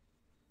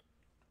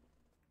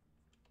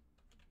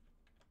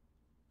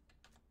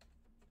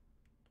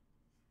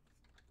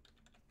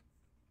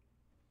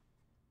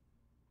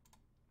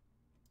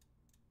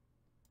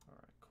all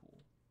right, cool.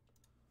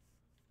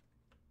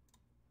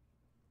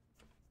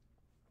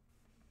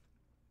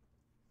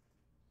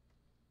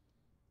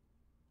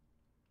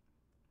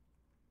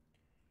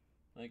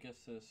 I guess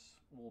this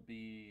will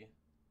be,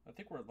 I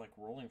think we're like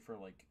rolling for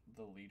like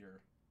the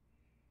leader.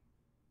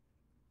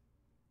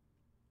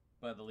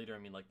 By the leader, I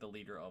mean like the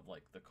leader of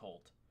like the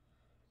cult.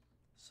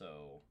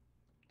 So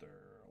they're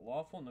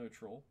lawful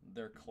neutral.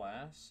 Their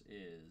class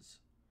is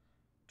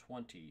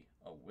 20,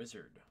 a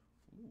wizard.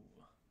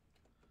 Ooh.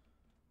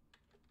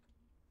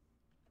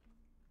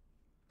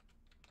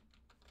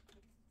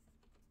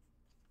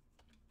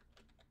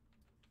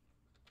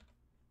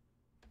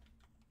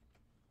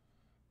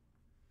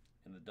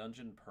 In the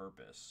dungeon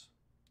purpose.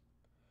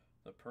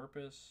 The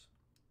purpose,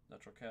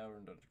 natural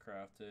cavern, dungeon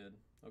crafted.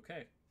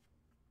 Okay.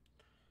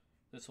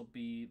 This will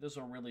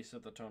really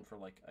set the tone for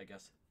like, I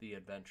guess, the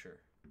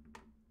adventure.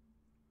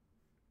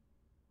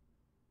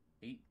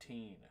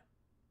 18.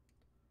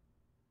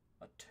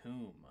 A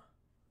tomb.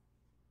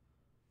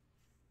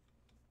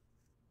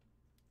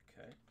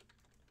 Okay.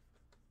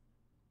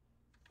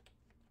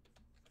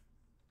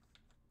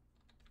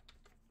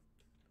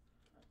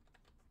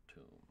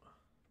 Tomb.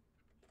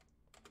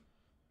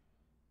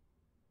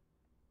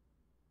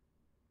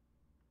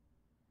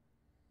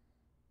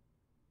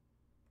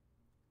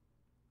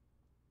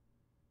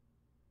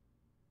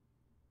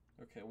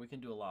 Okay, we can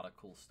do a lot of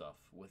cool stuff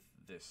with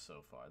this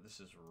so far. This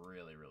is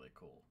really, really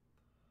cool.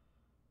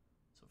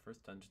 So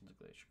first Dungeons of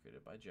Glacier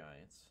created by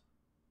giants.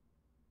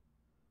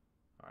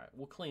 Alright,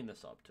 we'll clean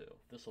this up too.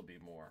 This will be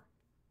more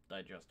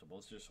digestible.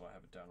 It's just so I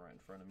have it down right in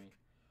front of me.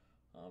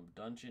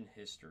 Dungeon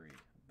history.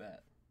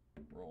 Bet.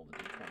 Roll the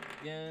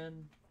d20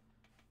 again.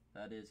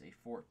 That is a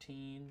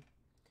 14.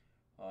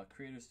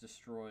 Creators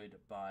destroyed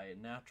by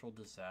natural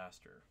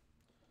disaster.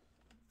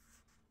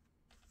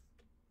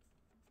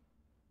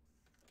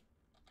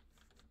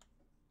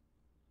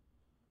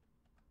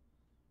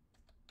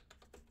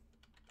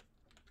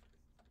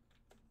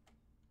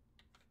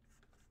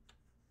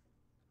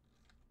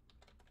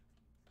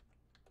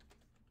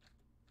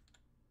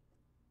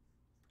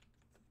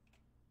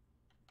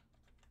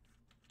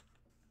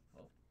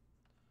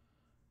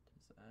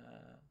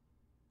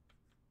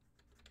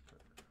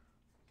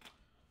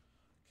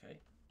 Okay.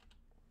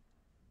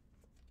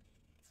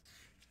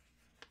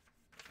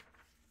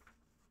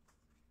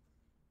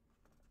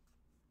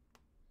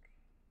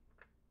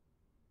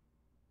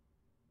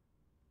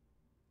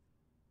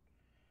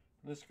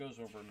 This goes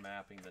over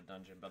mapping the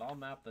dungeon, but I'll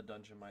map the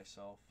dungeon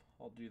myself.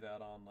 I'll do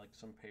that on like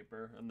some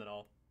paper, and then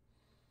I'll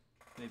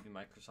maybe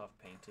Microsoft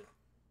Paint it.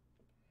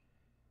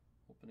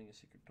 Opening a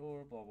secret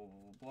door, blah, blah,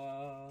 blah,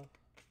 blah.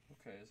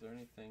 Okay, is there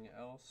anything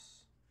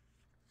else?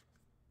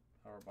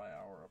 Hour by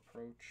hour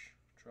approach,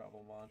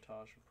 travel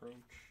montage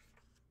approach.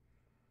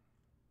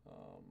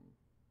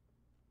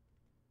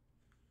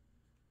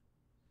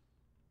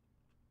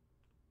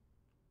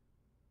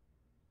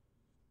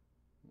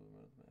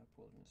 Movement of the map,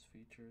 wilderness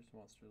features,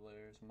 monster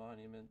layers,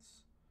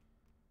 monuments,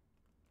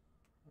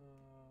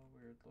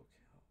 weird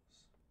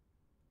locales.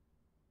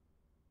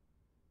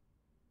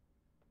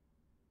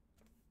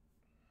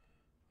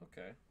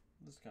 Okay,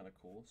 this is kind of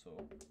cool. So,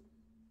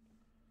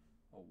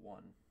 a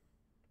 1.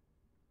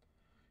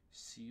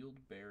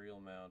 Sealed burial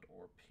mound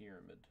or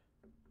pyramid.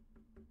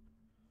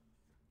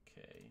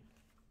 Okay,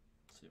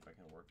 let's see if I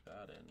can work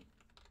that in.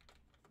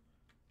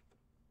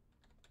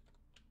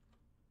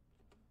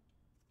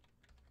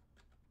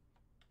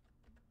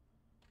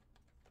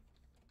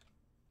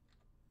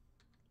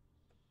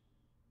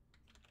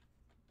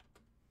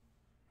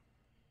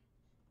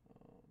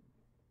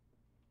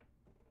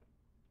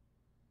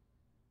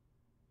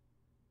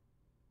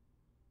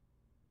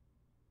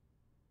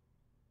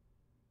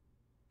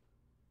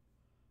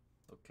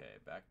 Okay,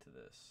 back to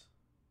this.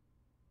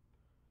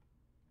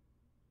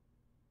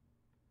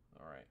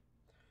 Alright.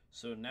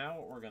 So now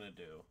what we're gonna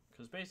do,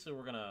 because basically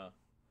we're gonna,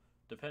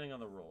 depending on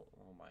the role.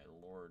 Oh my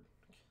lord,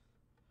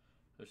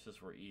 this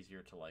is where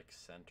easier to like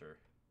center.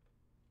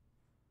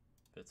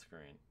 Fit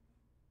screen.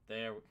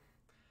 There.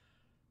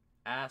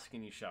 Ask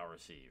and you shall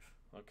receive.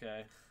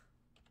 Okay.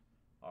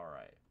 All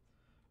right.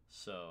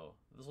 So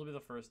this will be the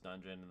first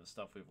dungeon, and the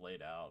stuff we've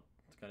laid out.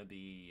 It's gonna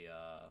be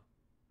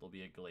there'll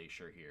be a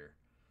glacier here.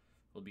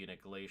 There'll be a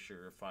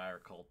glacier, fire,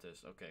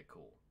 cultist. Okay,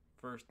 cool.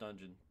 First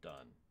dungeon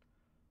done.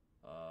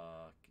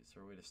 Is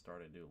there a way to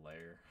start a new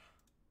layer?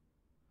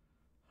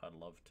 I'd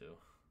love to.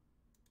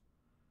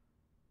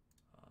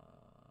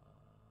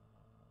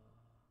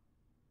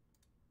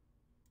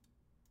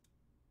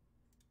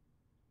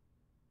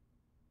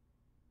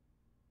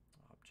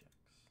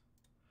 Objects.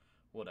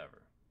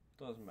 Whatever.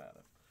 Doesn't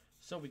matter.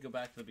 So we go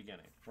back to the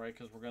beginning, right?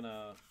 Because we're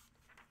gonna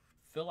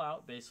fill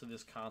out basically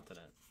this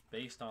continent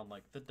based on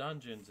like the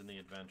dungeons and the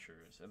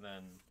adventures, and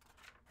then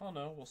I don't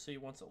know. We'll see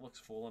once it looks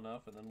full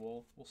enough, and then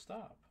we'll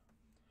stop.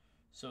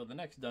 So the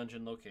next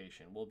dungeon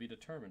location will be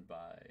determined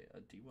by a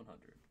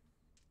D100.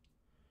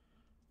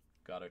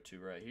 Got our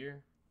 2 right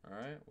here. All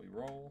right, we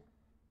roll,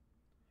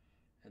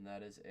 and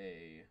that is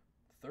a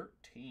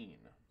 13.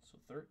 So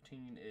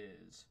 13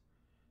 is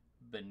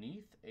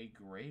beneath a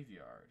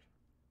graveyard.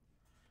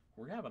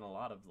 We're having a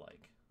lot of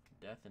like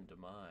death and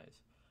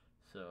demise.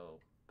 So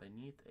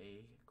beneath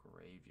a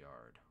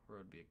graveyard, where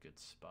would be a good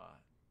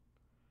spot?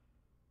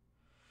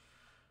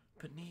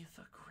 Beneath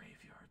a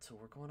graveyard. So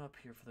we're going up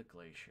here for the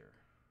glacier,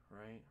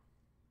 right?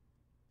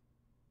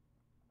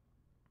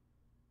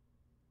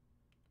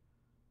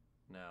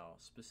 Now,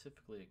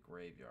 specifically a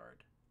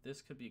graveyard.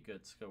 This could be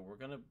good. So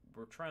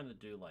we're trying to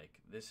do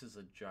like, this is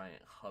a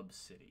giant hub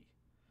city.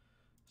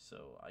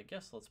 So I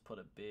guess let's put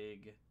a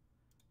big,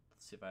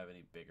 let's see if I have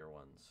any bigger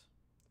ones.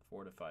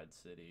 Fortified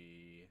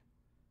city,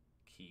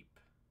 keep.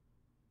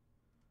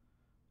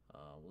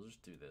 We'll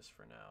just do this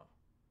for now,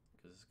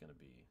 because it's going to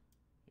be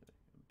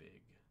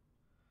big.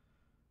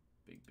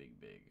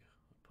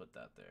 Put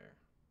that there.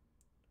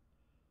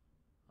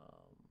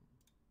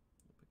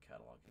 Put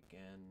catalog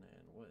again,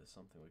 and what is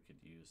something we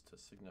could use to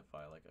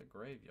signify like a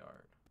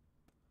graveyard?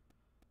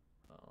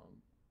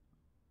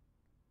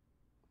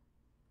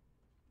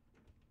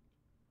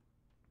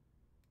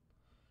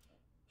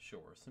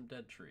 Sure, some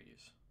dead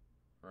trees,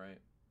 right?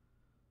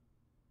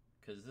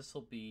 Because this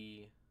will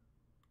be,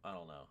 I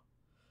don't know.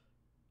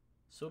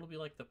 So it'll be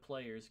like the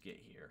players get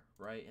here,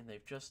 right? And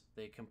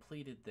they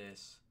completed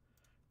this.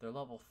 They're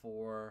level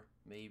 4,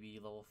 maybe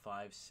level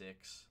 5,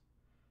 6,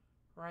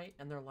 right?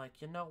 And they're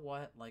like, you know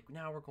what? Like,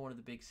 now we're going to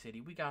the big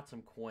city. We got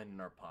some coin in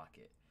our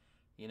pocket.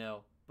 You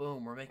know,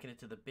 boom, we're making it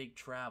to the big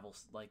travel,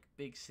 like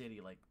big city.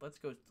 Like, let's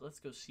go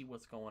see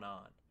what's going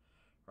on,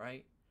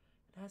 right?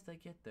 And as they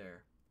get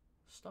there,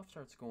 stuff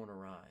starts going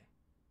awry,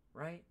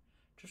 right?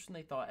 Just when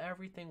they thought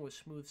everything was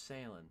smooth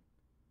sailing,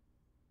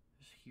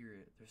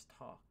 there's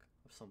talk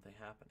of something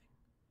happening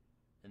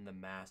in the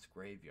mass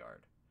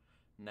graveyard.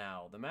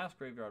 Now, the mass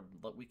graveyard,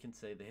 we can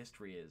say the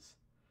history is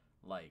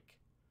like,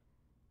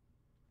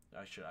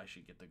 I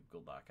should get the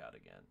Google Doc out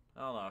again.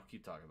 I don't know, I'll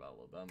keep talking about it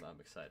a little bit. I'm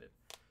excited.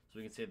 So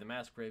we can say the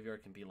mass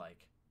graveyard can be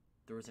like,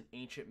 there was an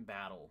ancient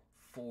battle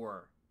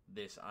for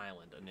this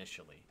island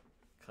initially,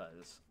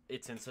 because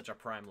it's in such a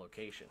prime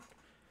location.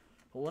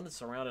 But when it's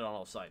surrounded on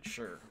all sides,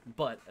 sure.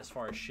 But as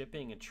far as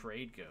shipping and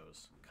trade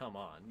goes, come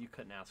on, you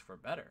couldn't ask for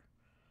better.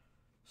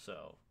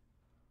 So,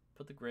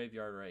 put the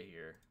graveyard right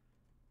here,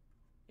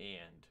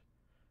 and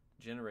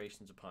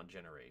generations upon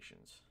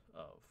generations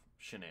of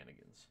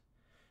shenanigans.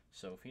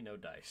 So, if you know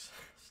dice,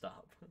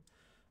 stop.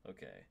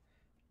 Okay.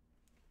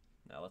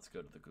 Now let's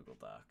go to the Google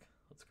Doc.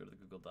 Let's go to the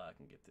Google Doc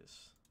and get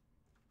this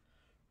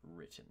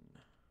written.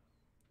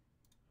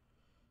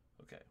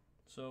 Okay,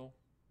 so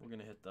we're going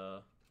to hit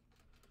the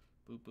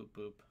boop, boop,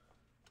 boop.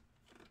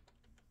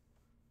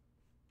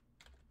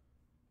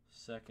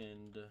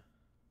 Second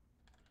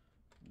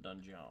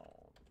dungeon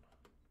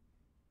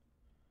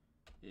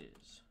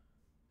is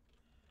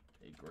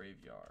a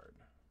graveyard.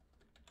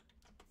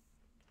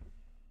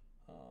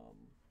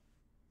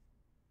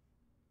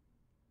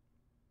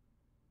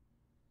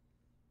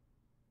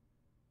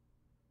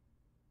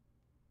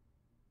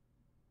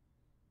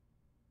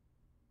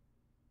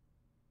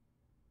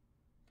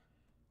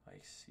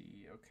 I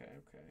see. Okay.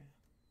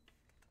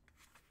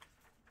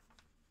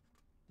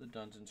 The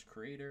dungeon's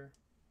creator.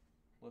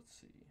 Let's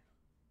see.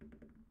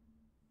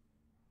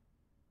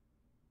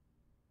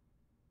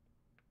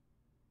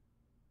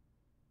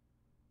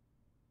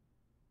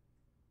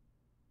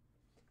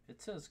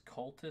 It says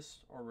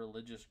cultist or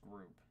religious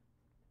group.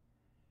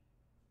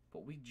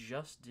 But we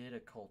just did a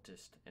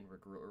cultist and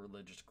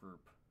religious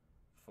group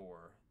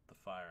for the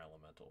fire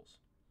elementals.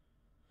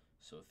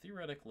 So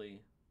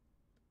theoretically,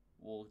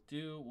 we'll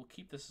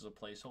keep this as a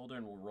placeholder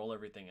and we'll roll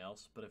everything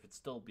else, but if it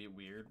still be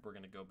weird, we're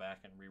going to go back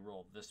and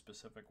re-roll this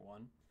specific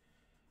one.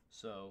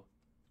 So,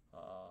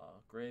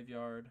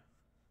 graveyard.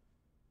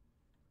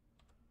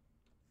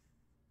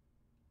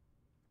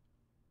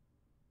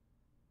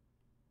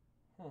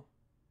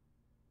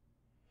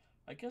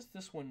 I guess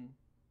this one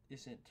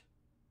isn't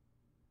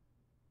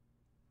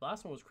The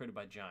last one was created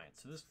by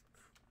giants. So this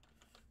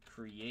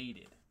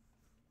created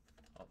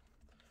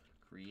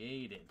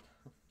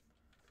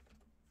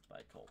by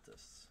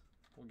cultists.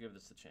 We'll give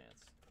this a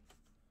chance.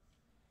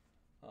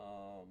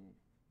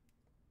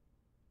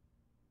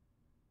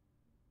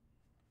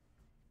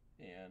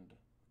 And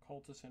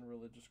cultists and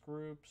religious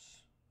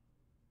groups.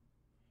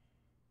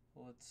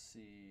 Let's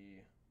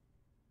see.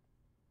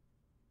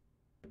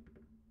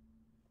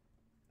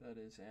 That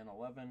is an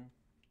 11,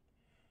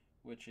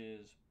 which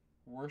is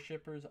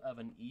worshippers of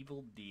an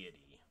evil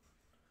deity.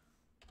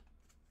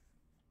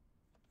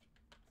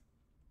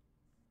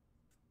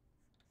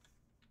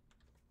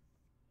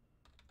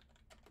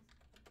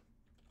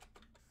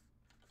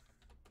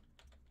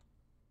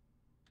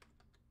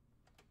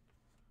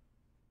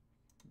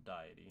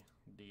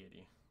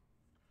 Deity.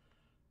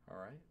 All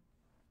right.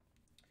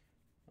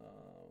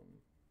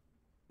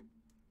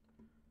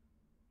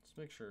 Let's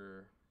make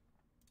sure.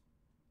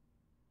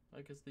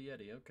 I guess the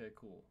Yeti. Okay,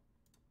 cool.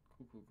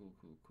 Cool.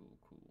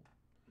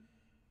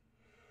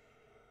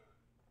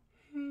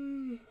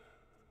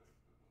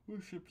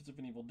 Worshippers of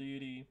an evil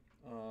deity.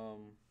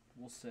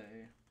 We'll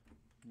say.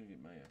 Let me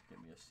get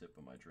me a sip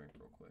of my drink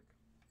real quick.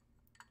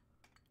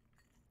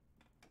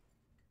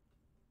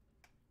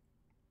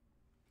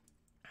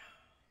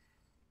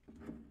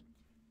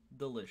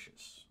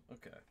 Delicious.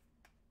 Okay.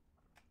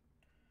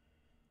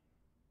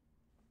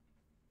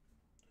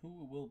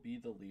 Who will be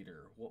the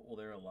leader? What will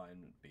their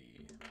alignment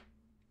be?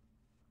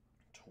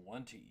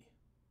 20.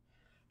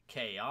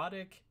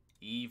 Chaotic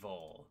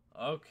evil.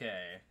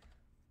 Okay.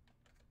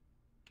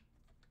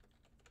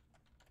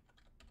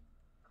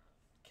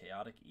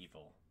 Chaotic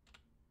evil.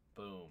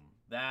 Boom.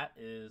 That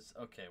is...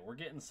 Okay, we're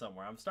getting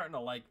somewhere. I'm starting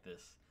to like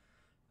this.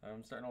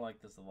 I'm starting to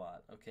like this a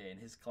lot. Okay, in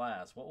his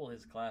class. What will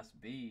his class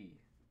be?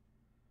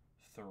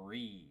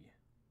 3.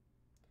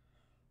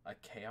 A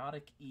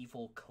chaotic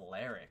evil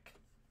cleric.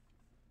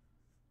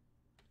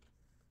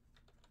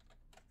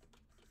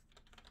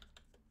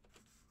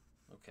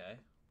 Okay.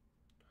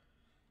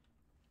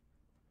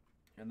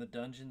 And the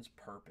dungeon's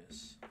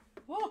purpose.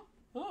 Oh!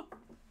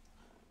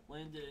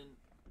 Landed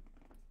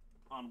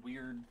on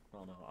weird,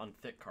 well no, on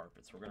thick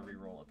carpets. We're going to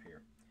re-roll up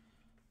here.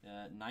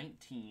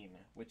 19,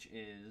 which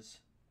is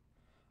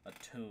a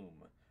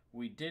tomb.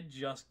 We did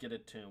just get a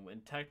tomb,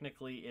 and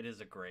technically it is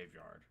a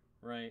graveyard.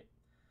 Right?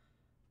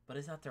 But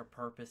is that their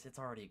purpose? It's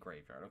already a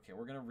graveyard. Okay,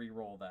 we're going to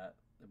re-roll that.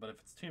 But if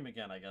it's tomb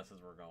again, I guess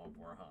is we're going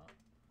for, huh?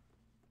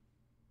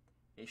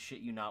 It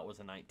shit you not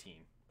was a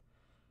 19.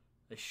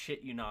 The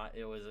shit you not,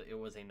 it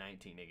was a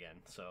 19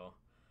 again. So,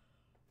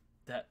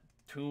 that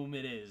tomb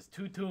it is.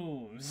 2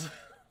 tombs.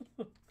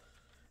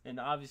 And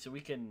obviously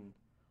we can,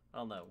 I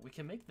don't know, we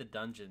can make the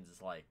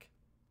dungeons like,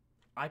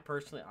 I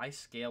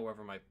scale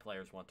wherever my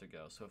players want to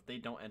go. So if they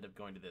don't end up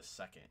going to this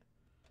second.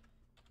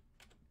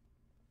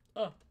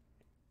 Oh.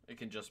 It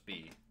can just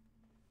be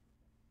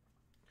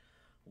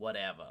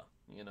whatever,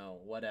 you know,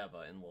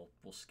 whatever, and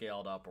we'll scale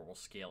it up or we'll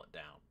scale it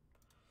down.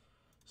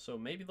 So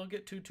maybe they'll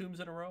get 2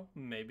 tombs in a row.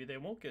 Maybe they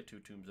won't get 2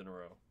 tombs in a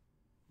row.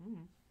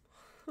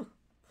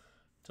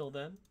 Till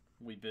then,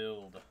 we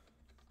build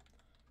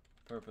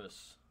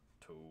purpose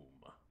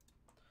tomb.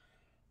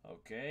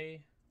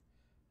 Okay.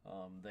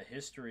 The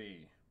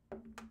history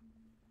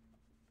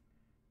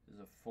is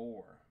a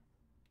 4,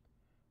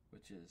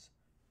 which is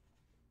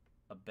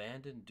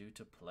abandoned due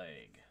to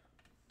plague.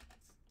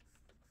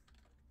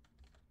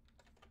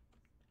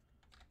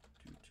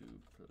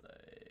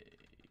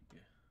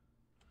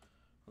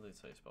 What did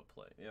they say about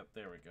plague? Yep,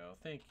 there we go.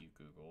 Thank you,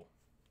 Google.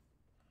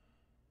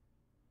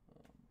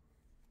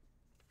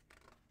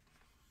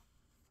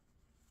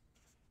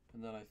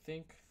 And then I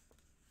think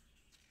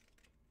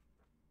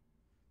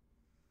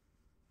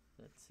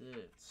that's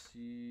it.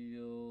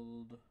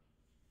 Sealed.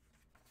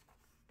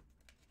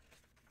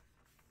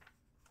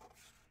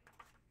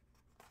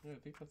 Yeah, I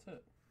think that's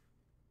it.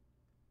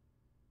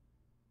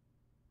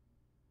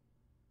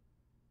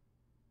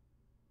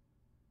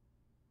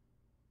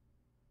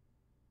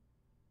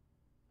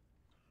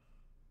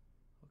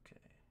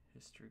 Okay.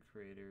 History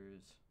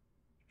creators.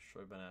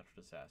 Destroyed by natural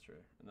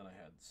disaster. And then I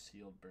had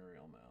sealed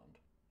burial mound.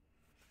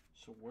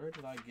 So where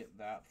did I get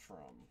that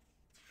from?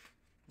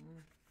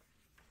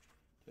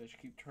 Did I just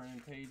keep turning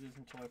pages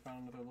until I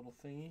found another little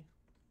thingy?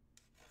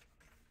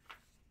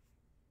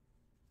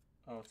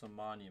 Oh, it's a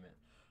monument.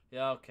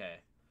 Yeah, okay.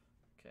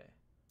 Okay.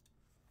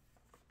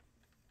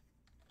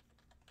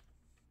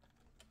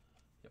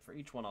 Yeah, for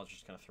each one I was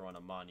just going to throw in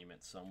a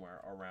monument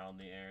somewhere around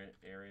the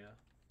area.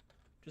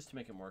 Just to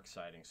make it more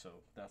exciting,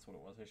 so that's what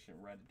it was. I just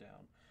didn't write it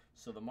down.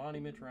 So the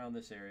monument around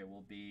this area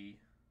will be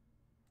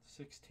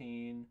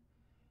 16,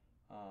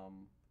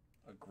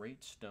 a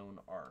great stone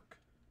arc.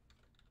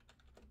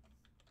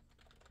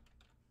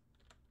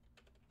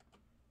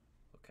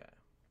 Okay,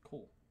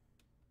 cool.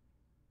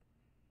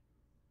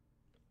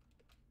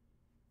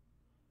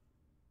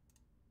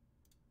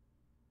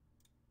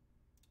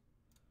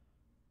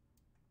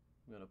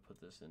 I'm going to put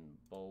this in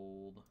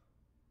bold.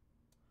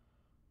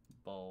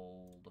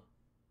 Bold.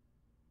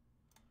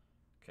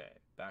 Okay,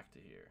 back to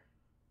here.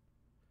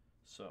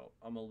 So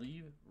I'm going to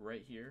leave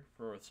right here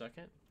for a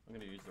second. I'm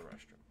going to use the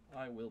restroom.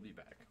 I will be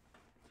back.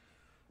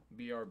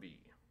 BRB.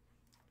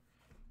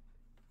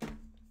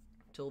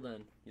 Till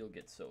then, you'll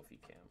get Sophie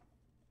Cam.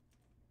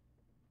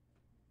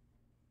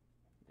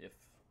 If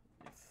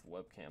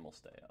webcam will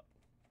stay up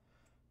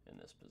in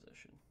this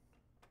position.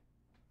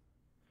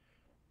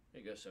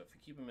 There you go, Sophie.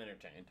 Keep them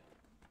entertained.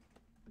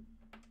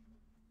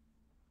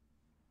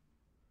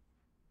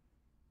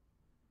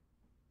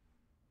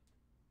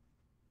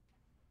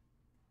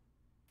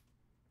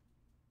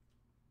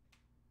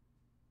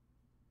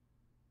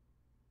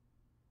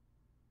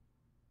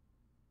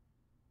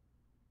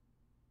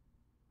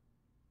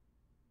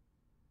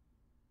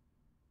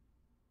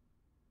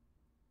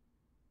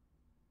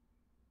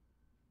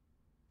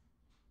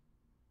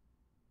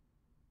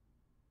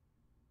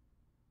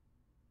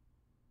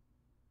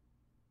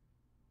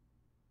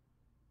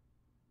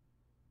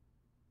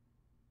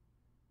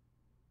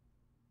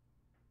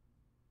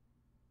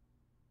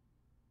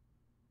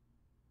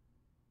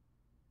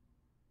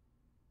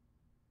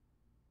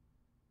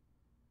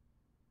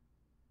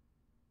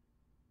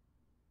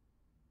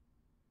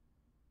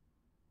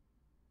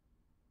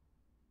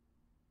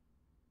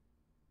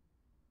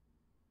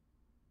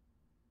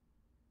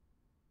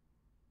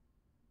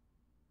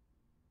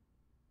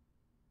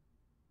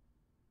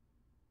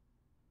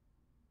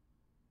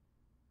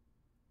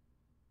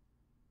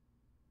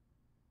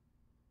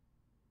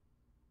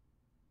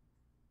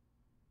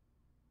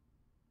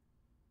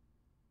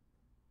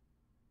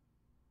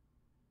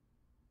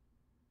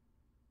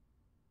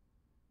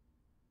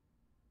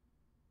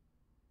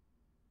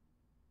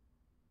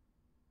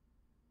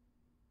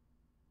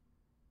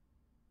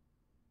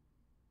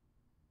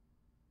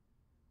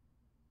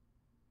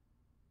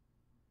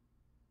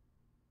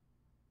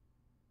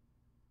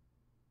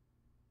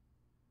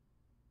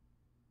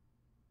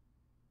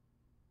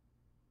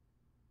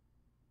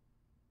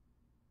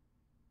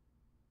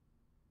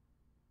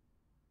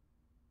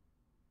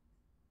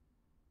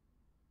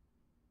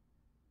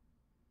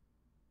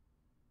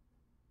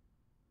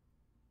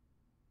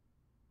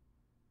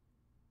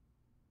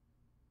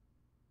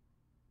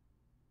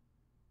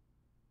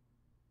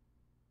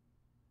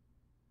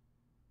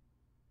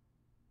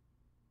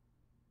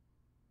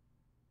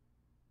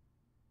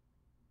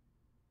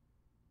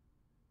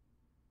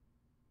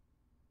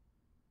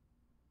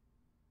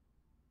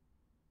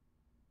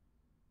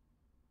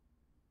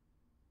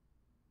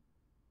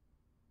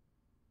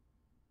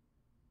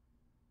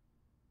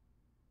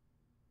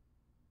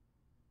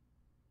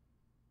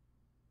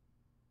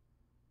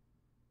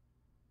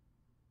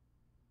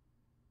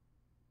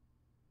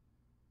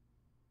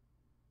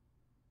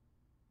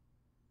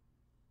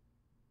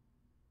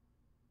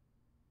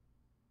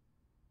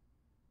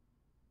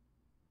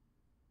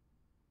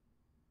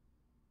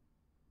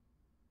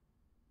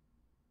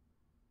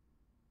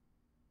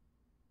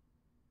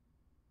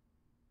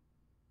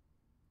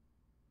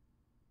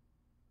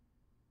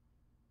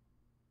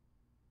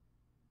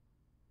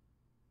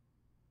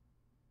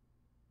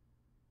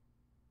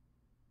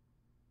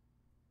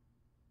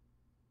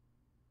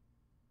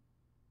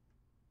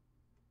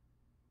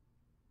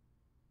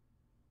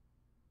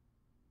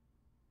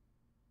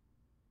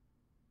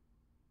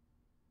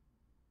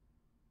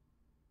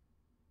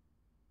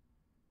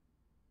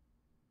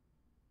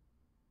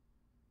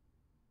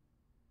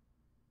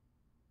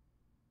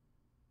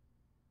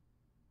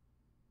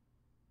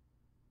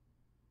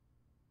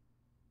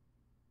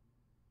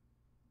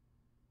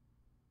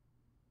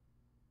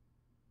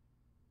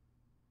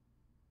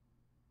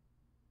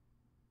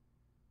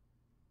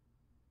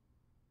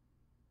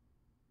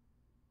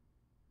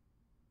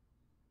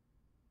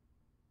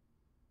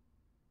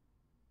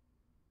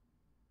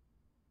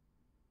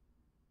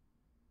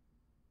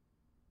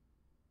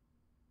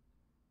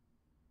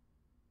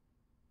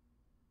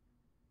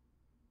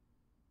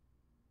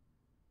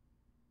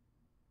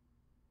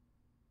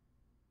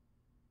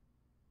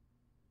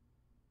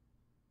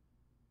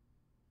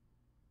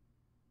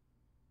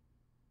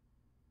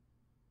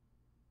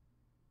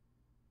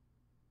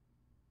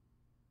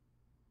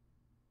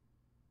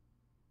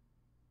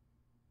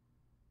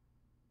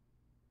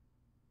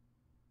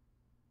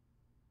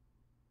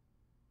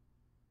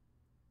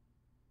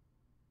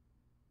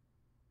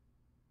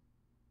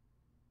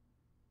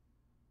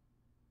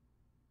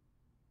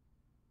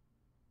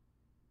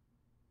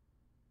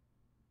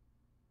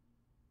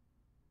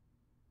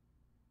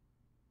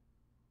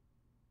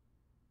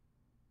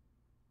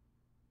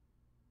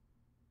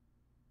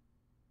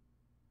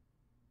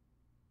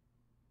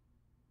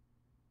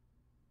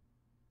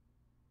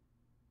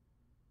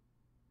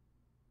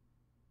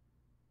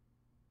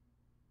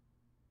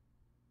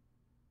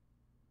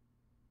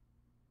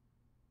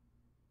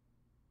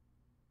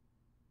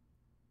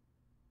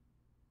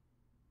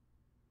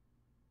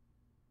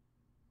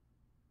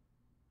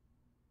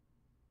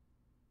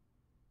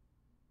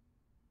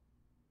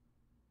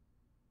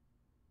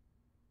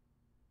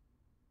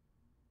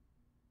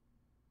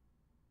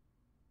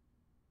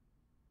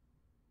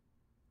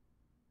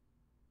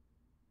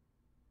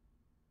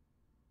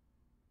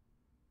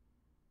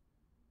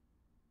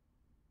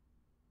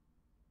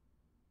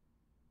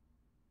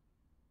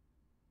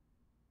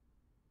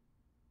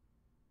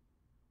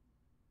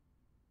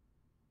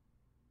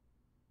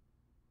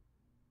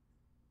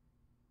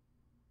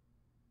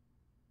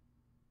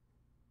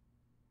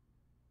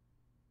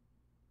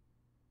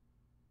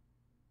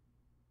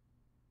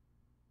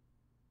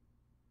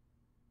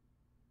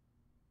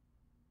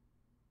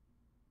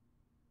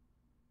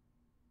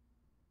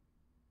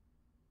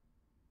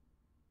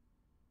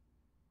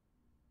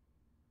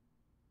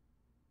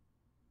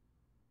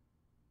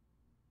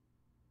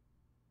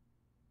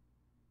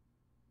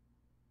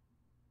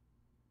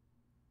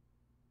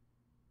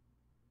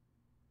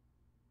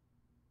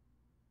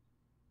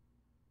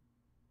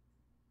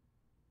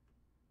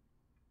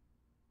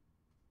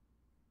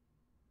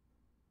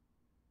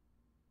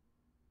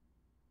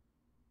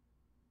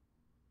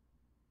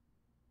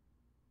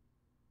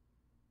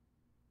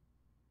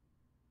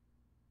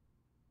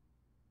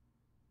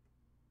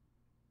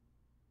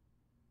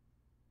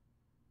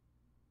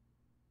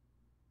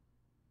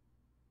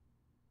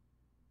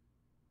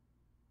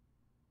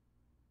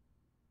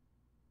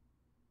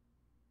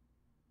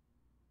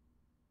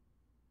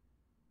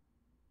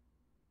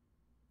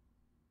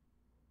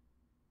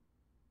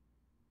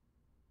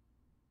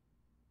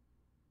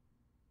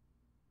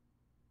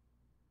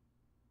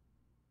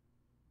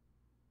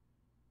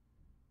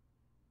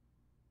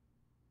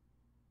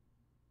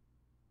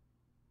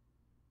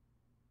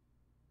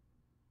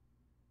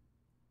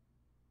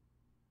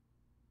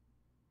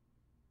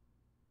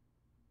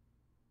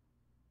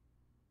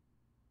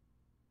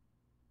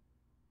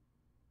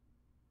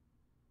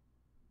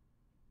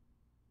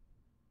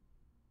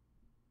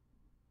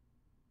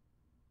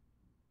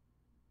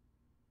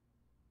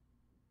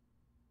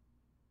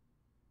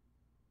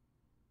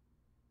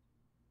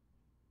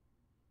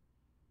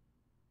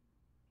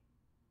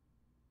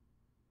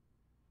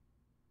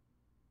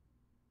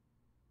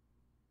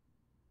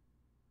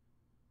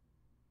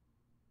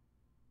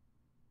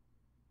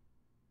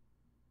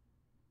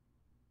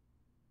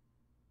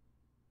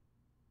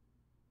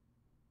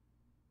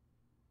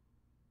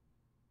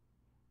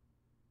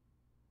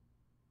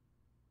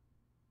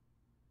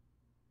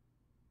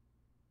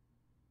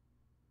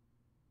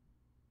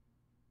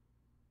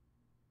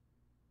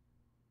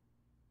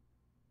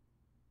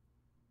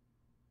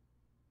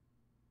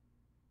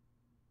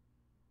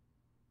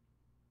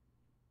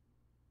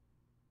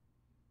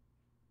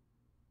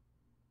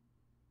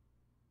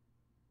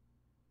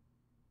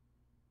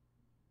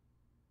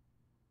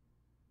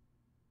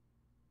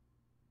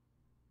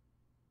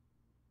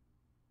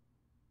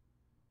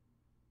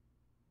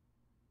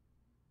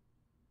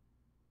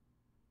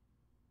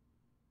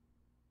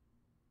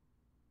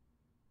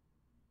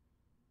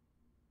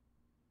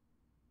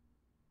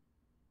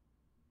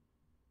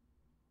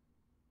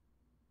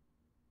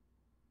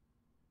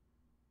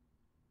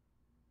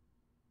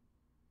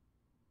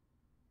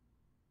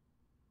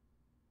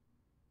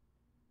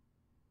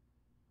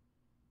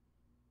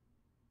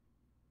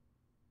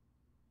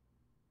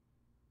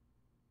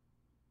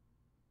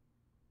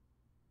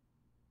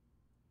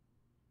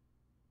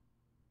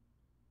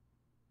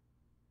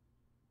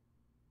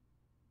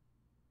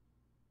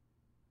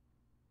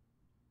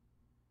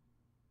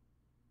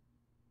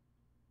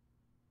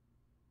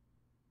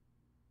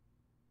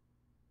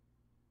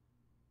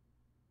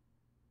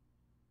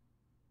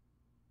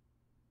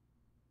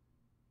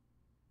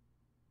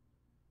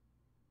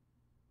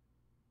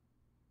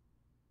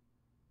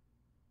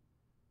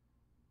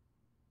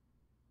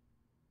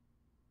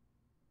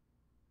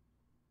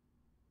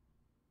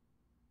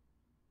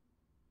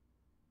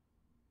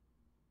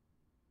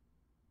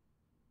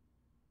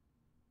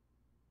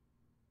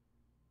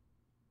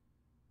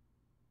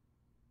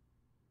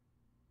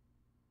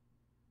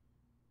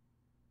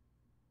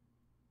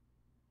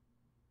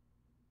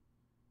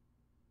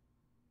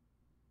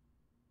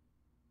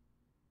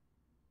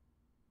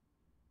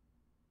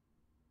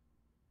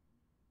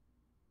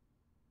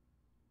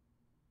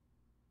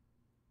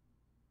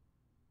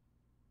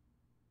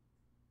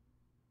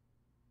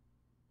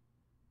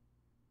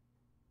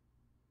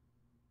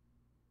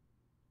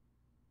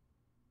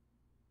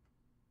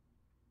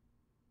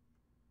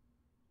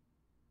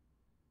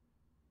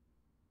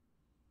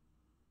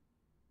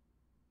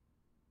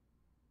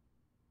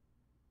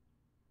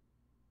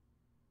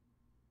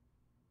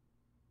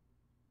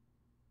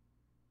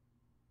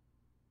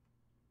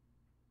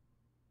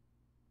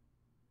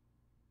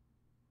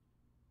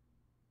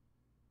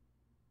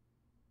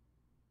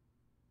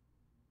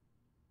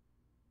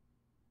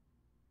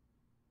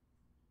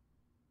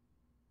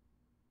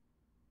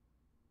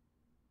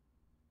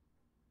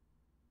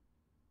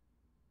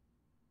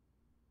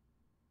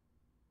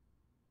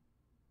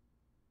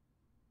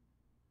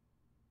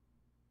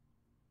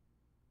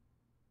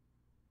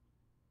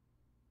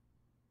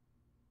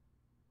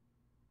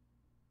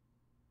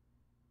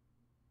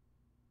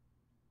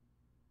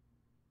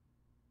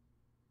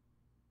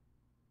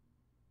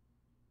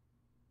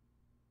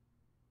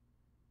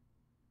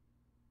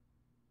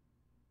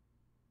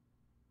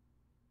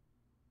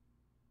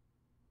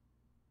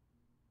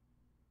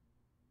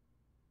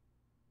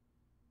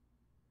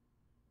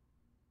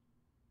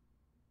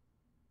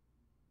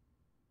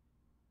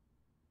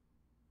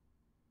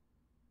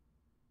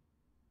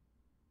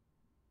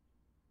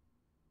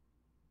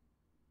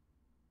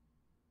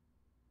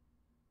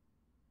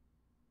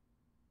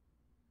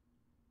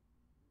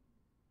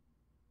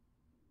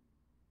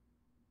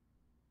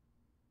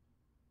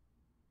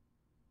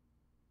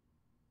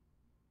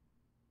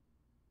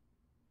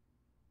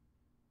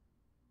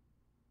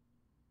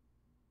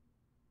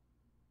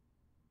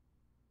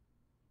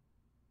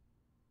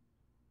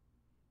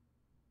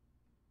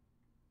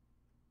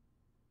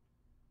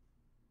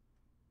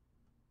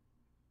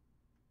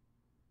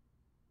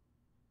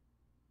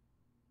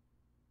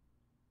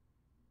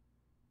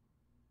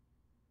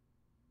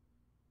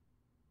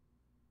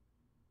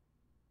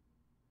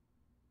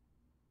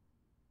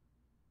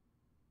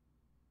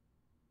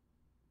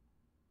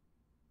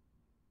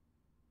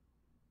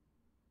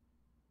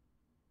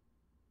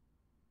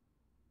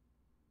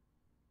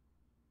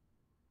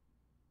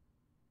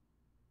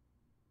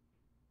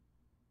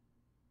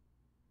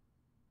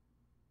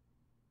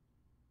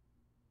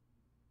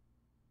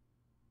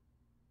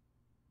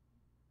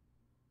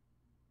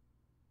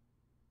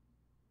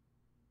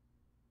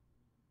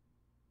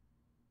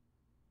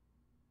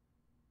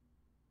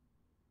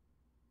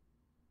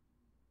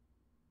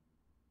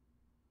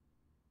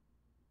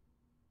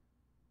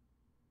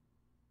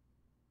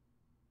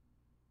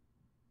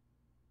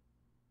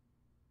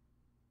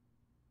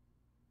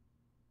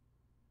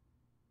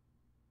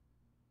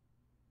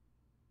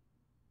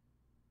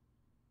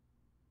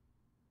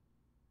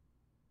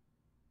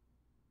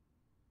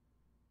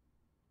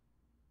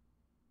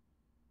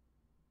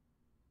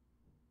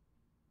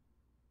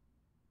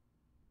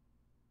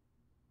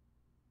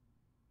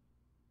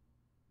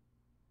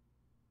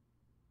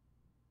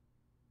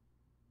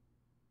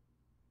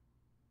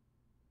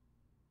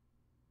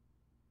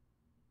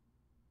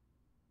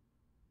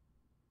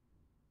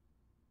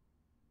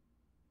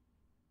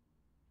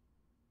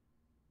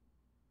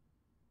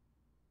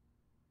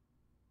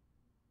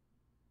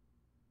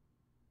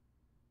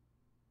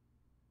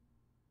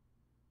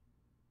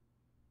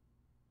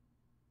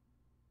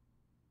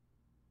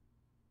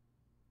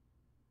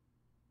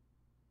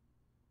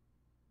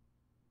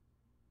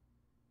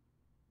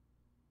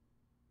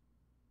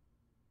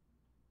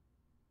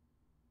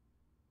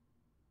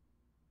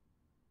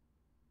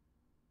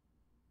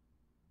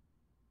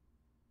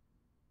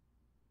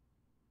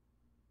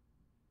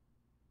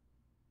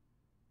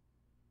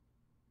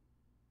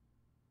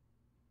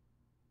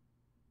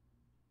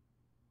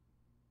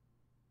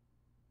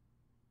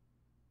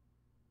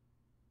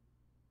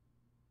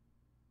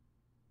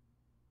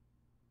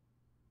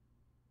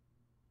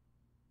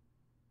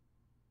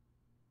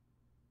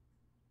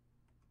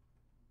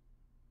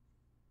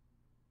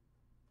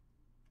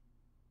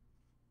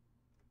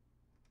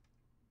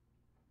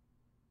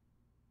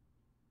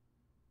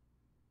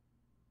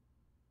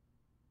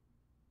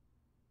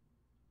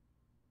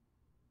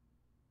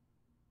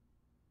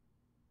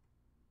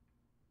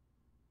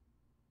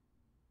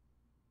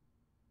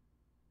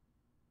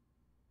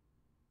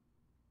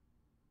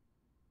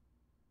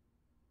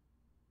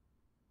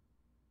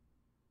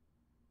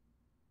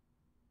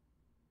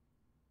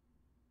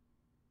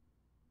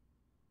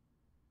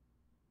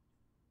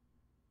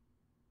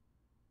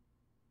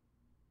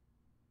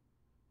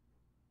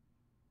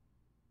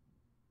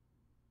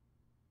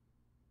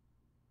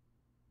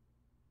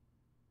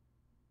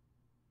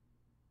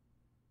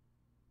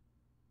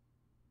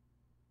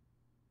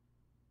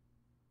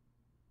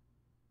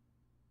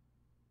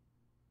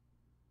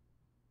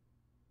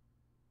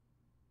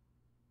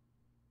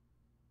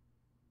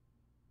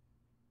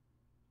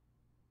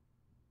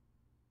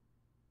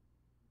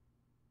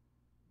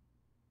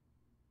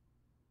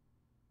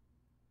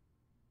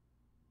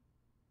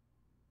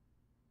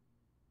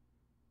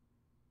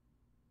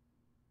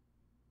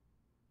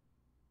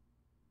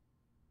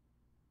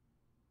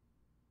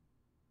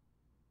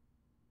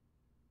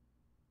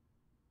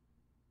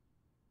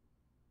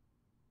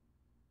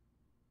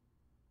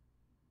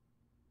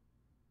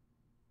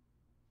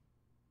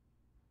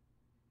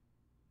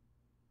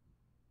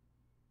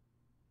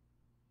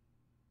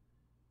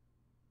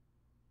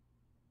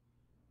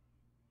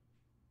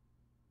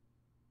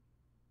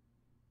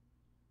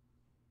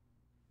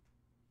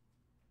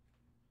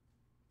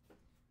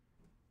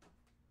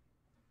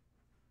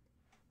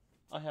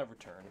 I have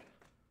returned.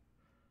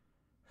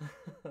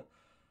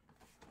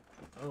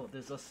 Oh,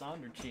 there's a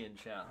Sanderchi in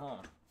chat, huh?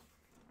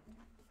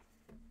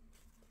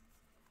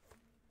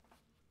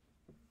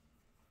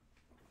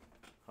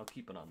 I'll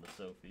keep it on the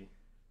Sophie.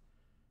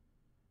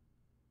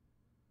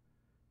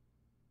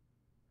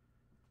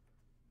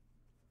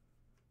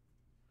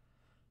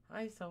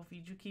 Hi, Sophie.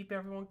 Did you keep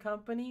everyone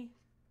company?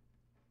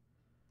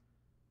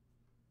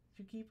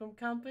 Did you keep them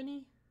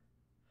company?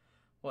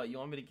 What, you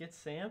want me to get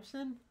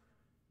Samson?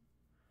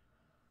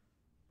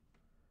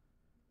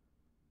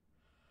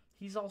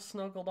 He's all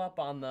snuggled up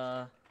on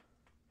the...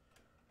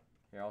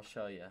 Here, I'll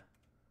show you.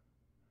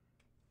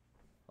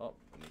 Oh,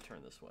 let me turn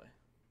this way.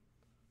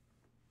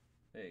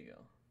 There you go.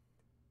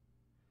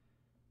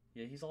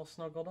 Yeah, he's all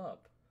snuggled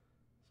up.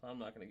 So I'm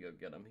not gonna go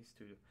get him. He's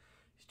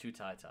too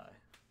tie-tie.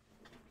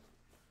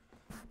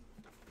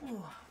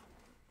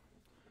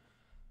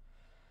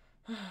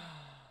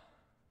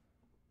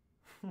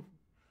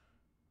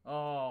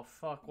 Oh,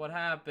 fuck, what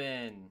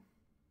happened?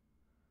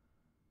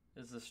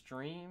 Is the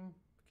stream?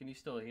 Can you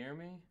still hear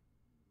me?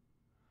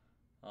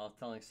 Oh, I'm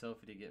telling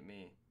Sophie to get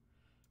me.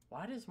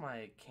 Why does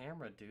my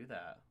camera do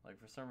that? Like,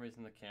 for some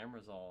reason, the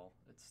camera's all...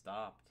 It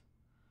stopped.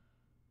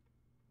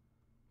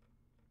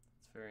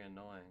 It's very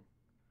annoying.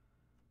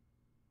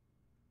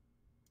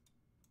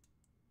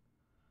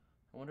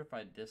 I wonder if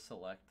I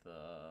deselect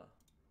the...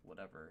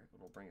 whatever,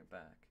 it'll bring it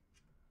back.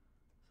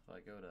 So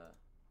if I go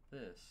to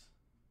this,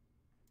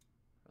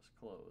 press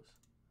close,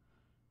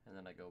 and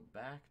then I go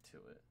back to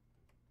it.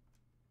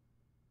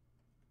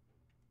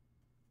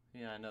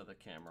 Yeah, I know the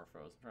camera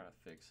froze. I'm trying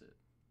to fix it.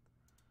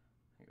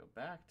 I go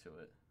back to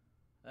it.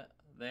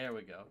 There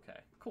we go. Okay,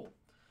 cool.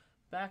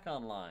 Back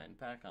online.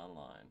 Back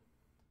online.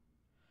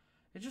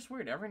 It's just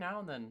weird. Every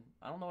now and then,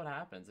 I don't know what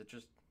happens.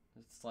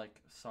 It's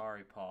like,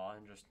 sorry, paw,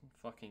 and just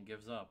fucking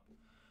gives up.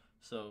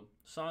 So,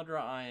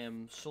 Sandra, I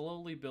am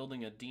slowly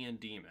building a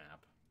D&D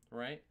map,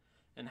 right?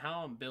 And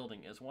how I'm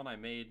building is one I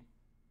made,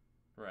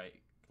 right,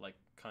 like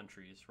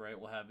countries, right?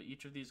 We'll have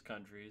each of these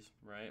countries,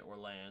 right, or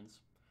lands.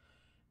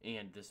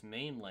 And this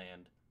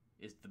mainland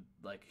is the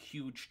like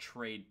huge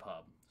trade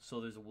pub. So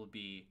there will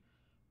be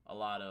a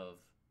lot of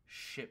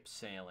ship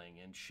sailing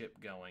and ship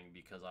going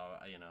because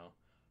you know,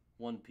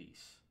 One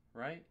Piece,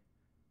 right?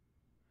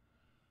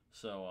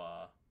 So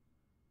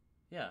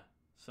yeah.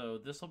 So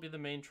this will be the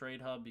main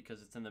trade hub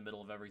because it's in the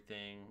middle of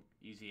everything,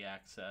 easy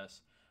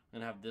access. I'm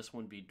gonna have this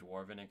one be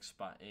Dwarven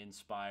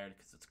inspired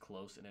because it's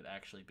close and it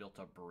actually built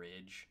a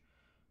bridge.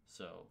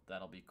 So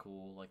that'll be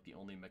cool. Like the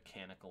only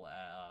mechanical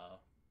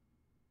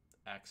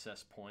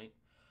access point.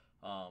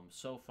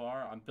 So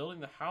far, how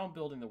I'm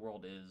building the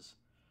world is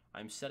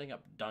I'm setting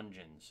up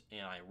dungeons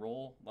and I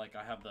roll, like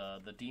I have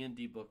the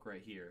D&D book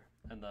right here,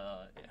 and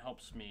it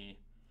helps me,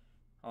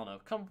 I don't know,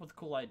 come up with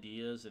cool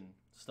ideas and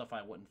stuff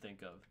I wouldn't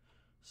think of.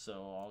 So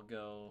I'll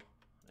go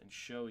and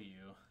show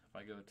you, if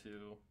I go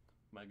to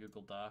my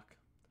Google Doc,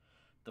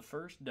 the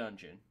first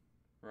dungeon,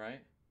 right?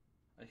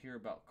 I hear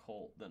about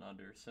cult, then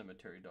under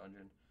cemetery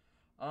dungeon.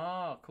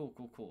 Ah,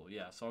 cool.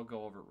 Yeah, so I'll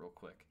go over it real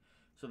quick.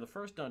 So the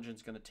first dungeon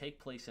is going to take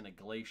place in a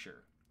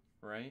glacier,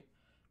 right?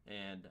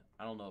 And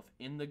I don't know if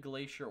in the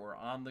glacier or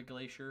on the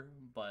glacier,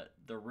 but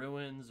the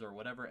ruins or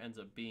whatever ends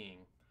up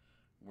being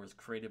was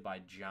created by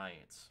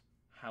giants.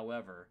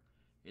 However,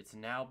 it's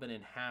now been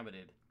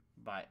inhabited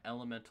by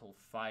elemental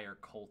fire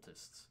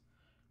cultists,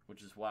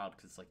 which is wild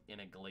because it's like in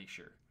a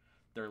glacier.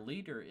 Their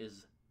leader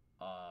is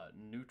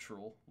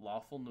neutral,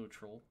 lawful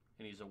neutral,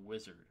 and he's a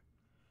wizard.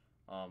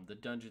 The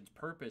dungeon's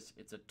purpose,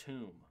 it's a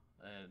tomb,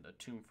 and a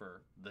tomb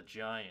for the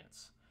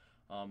giants.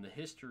 The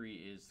history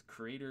is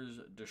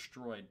creators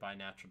destroyed by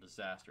natural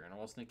disaster. And I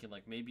was thinking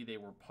like maybe they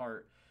were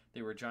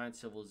a giant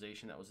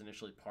civilization that was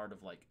initially part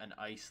of like an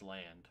ice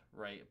land,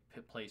 right?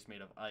 A place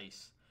made of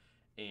ice.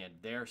 And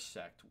their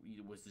sect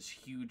was this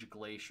huge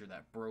glacier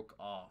that broke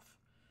off.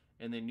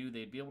 And they knew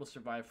they'd be able to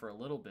survive for a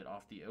little bit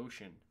off the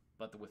ocean,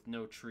 but with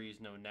no trees,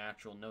 no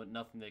natural,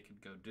 nothing they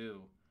could go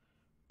do,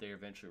 they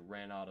eventually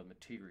ran out of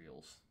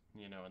materials,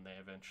 you know, and they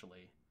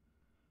eventually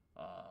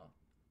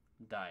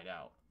died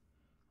out.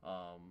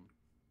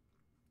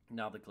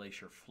 Now the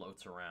glacier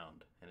floats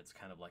around, and it's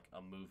kind of like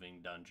a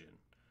moving dungeon.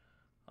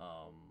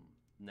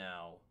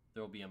 Now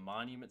there will be a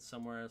monument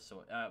somewhere.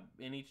 So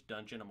in each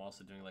dungeon, I'm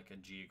also doing like a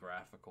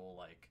geographical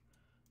like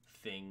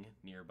thing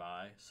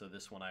nearby. So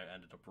this one I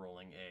ended up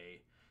rolling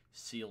a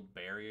sealed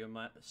burial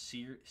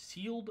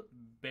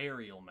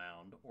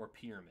mound or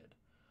pyramid.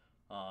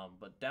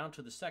 But down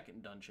to the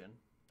second dungeon,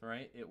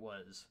 right? It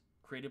was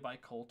created by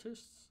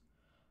cultists,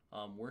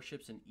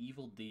 worships an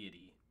evil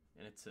deity,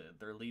 and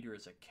their leader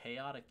is a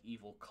chaotic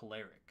evil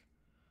cleric.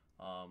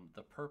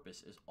 The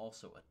purpose is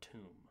also a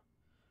tomb.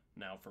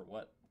 Now, for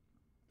what?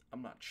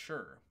 I'm not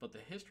sure, but the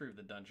history of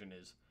the dungeon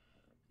is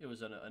it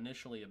was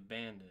initially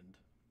abandoned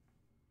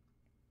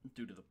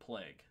due to the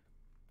plague,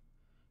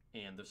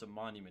 and there's a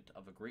monument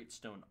of a great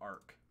stone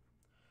ark.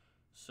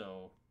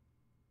 So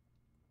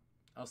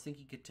I was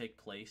thinking it could take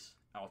place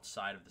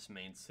outside of this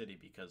main city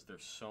because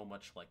there's so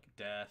much like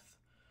death,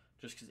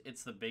 just because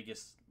it's the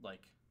biggest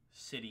like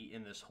city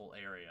in this whole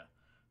area.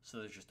 So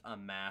there's just a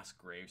mass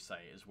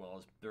gravesite, as well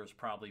as there's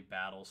probably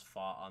battles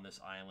fought on this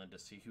island to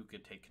see who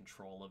could take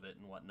control of it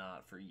and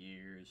whatnot for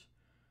years.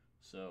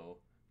 So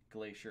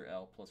Glacier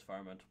L plus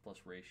Environmental plus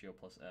Ratio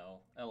plus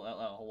L.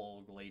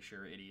 Hello,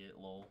 Glacier, idiot,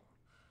 lol.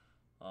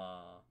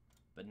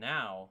 But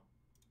now,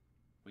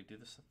 we do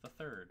this at the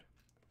third.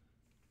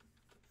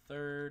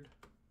 Third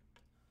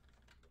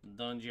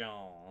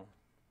dungeon.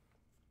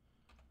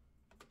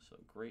 So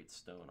Great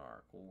Stone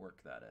Arc, we'll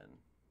work that in.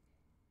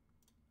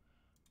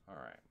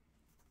 Alright.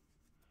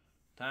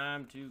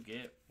 Time to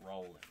get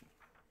rolling.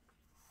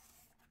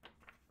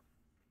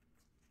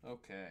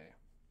 Okay.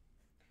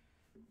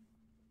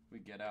 We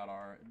get out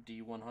our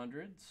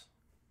D100s.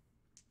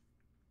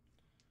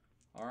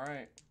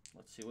 Alright,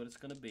 let's see what it's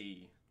going to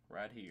be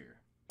right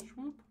here.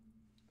 Swoop.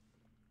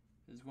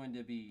 Is going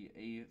to be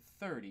a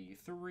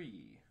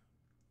 33.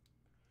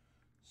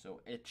 So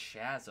a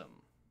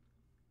chasm.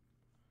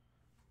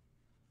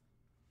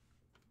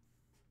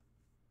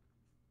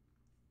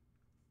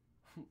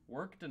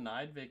 Work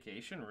denied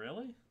vacation?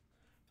 Really?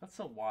 That's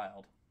so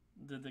wild.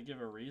 Did they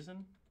give a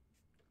reason?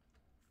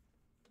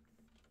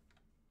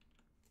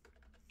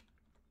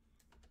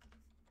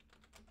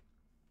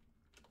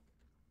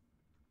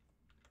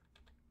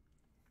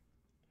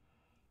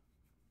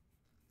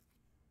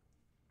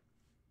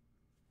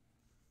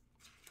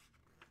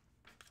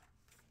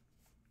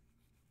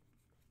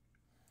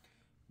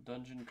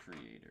 Dungeon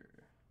creator.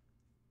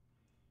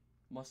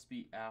 Must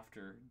be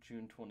after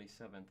June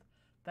 27th.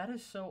 That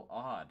is so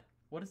odd.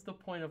 What is the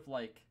point of,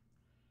 like,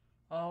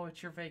 oh,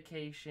 it's your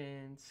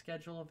vacation,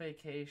 schedule a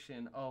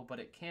vacation. Oh, but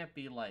it can't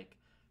be like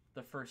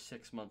the first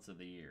 6 months of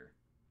the year.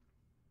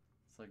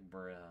 It's like,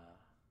 bruh.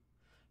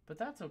 But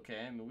that's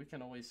okay. I mean, we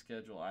can always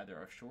schedule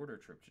either a shorter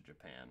trip to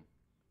Japan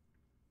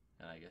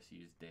and I guess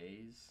use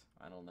days.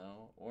 I don't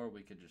know. Or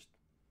we could just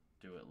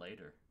do it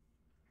later.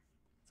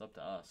 It's up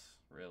to us,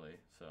 really.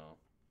 So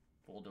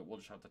we'll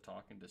just have to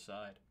talk and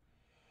decide.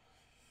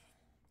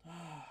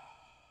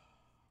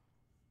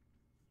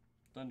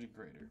 Dungeon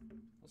Creator.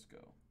 Let's go.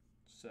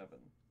 7.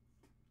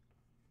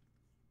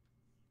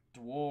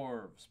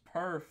 Dwarves.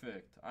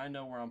 Perfect. I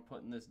know where I'm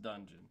putting this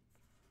dungeon.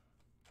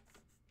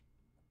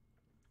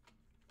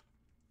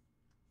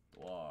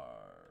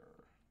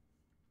 Dwarf.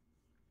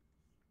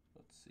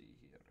 Let's see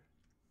here.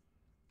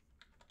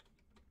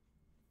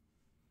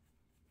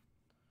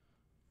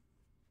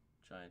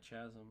 Giant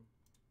Chasm.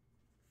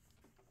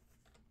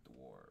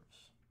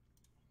 Dwarves.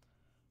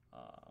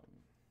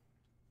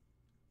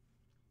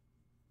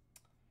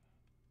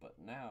 But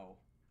now,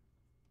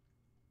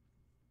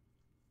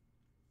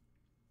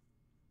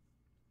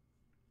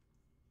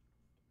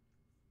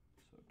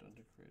 so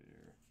Dungeon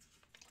Creator,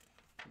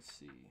 let's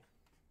see.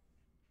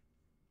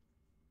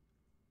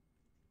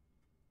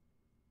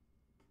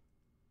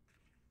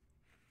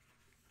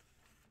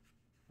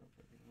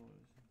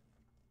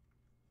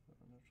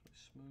 Naturally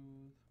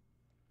smooth.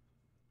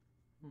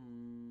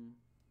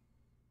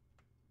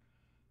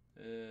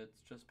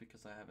 It's just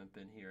because I haven't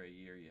been here a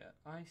year yet.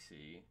 I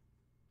see.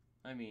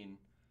 I mean,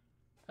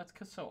 that's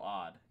so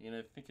odd. You know,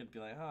 I think it'd be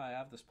like, oh, I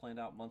have this planned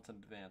out months in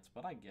advance,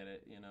 but I get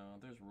it, you know,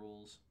 there's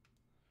rules.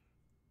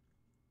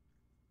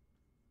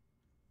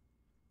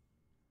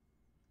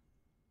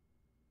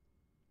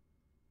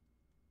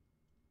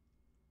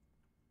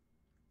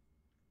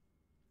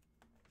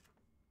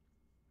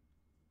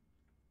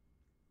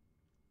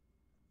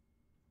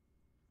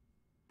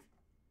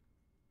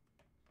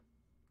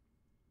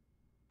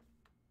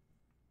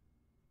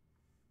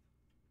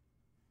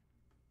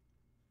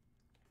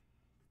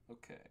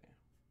 Okay.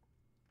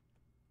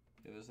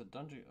 Yeah, there's a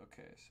dungeon.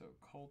 Okay, so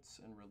cults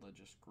and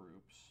religious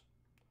groups.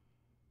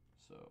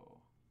 So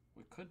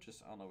we could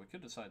just, I don't know, we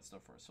could decide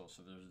stuff for ourselves.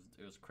 So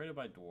it was created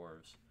by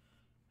dwarves,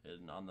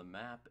 and on the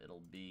map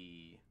it'll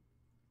be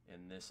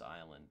in this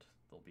island.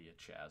 There'll be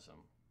a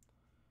chasm.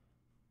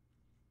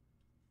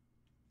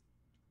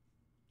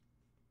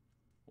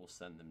 We'll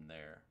send them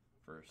there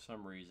for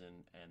some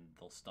reason, and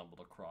they'll stumble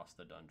across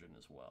the dungeon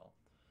as well.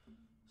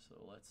 So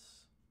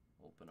let's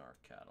open our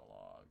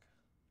catalog.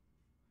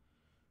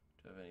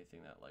 Do you have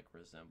anything that like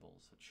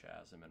resembles a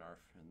chasm in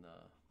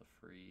the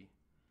free?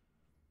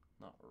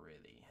 Not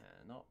really,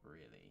 huh? Not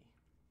really.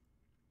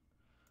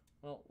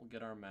 Well, we'll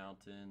get our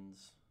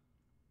mountains.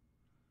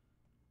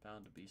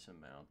 Bound to be some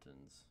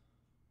mountains.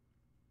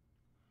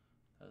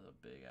 That's a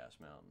big ass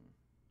mountain.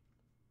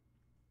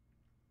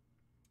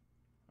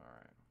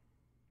 Alright.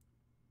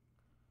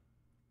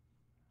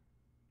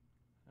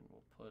 And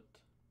we'll put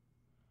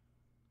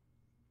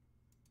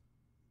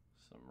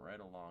some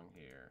right along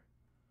here.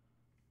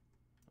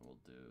 And we'll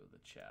do the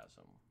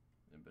chasm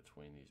in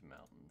between these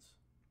mountains.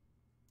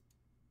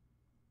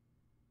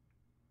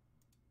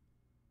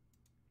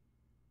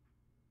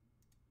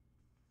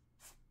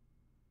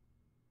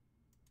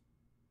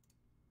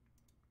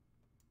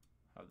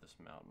 Have this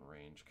mountain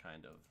range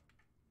kind of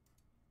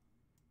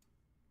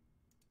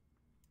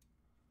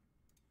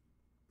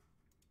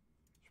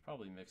it's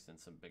probably mixed in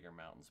some bigger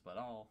mountains, but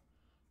I'll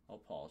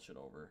polish it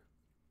over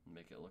and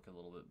make it look a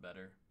little bit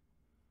better.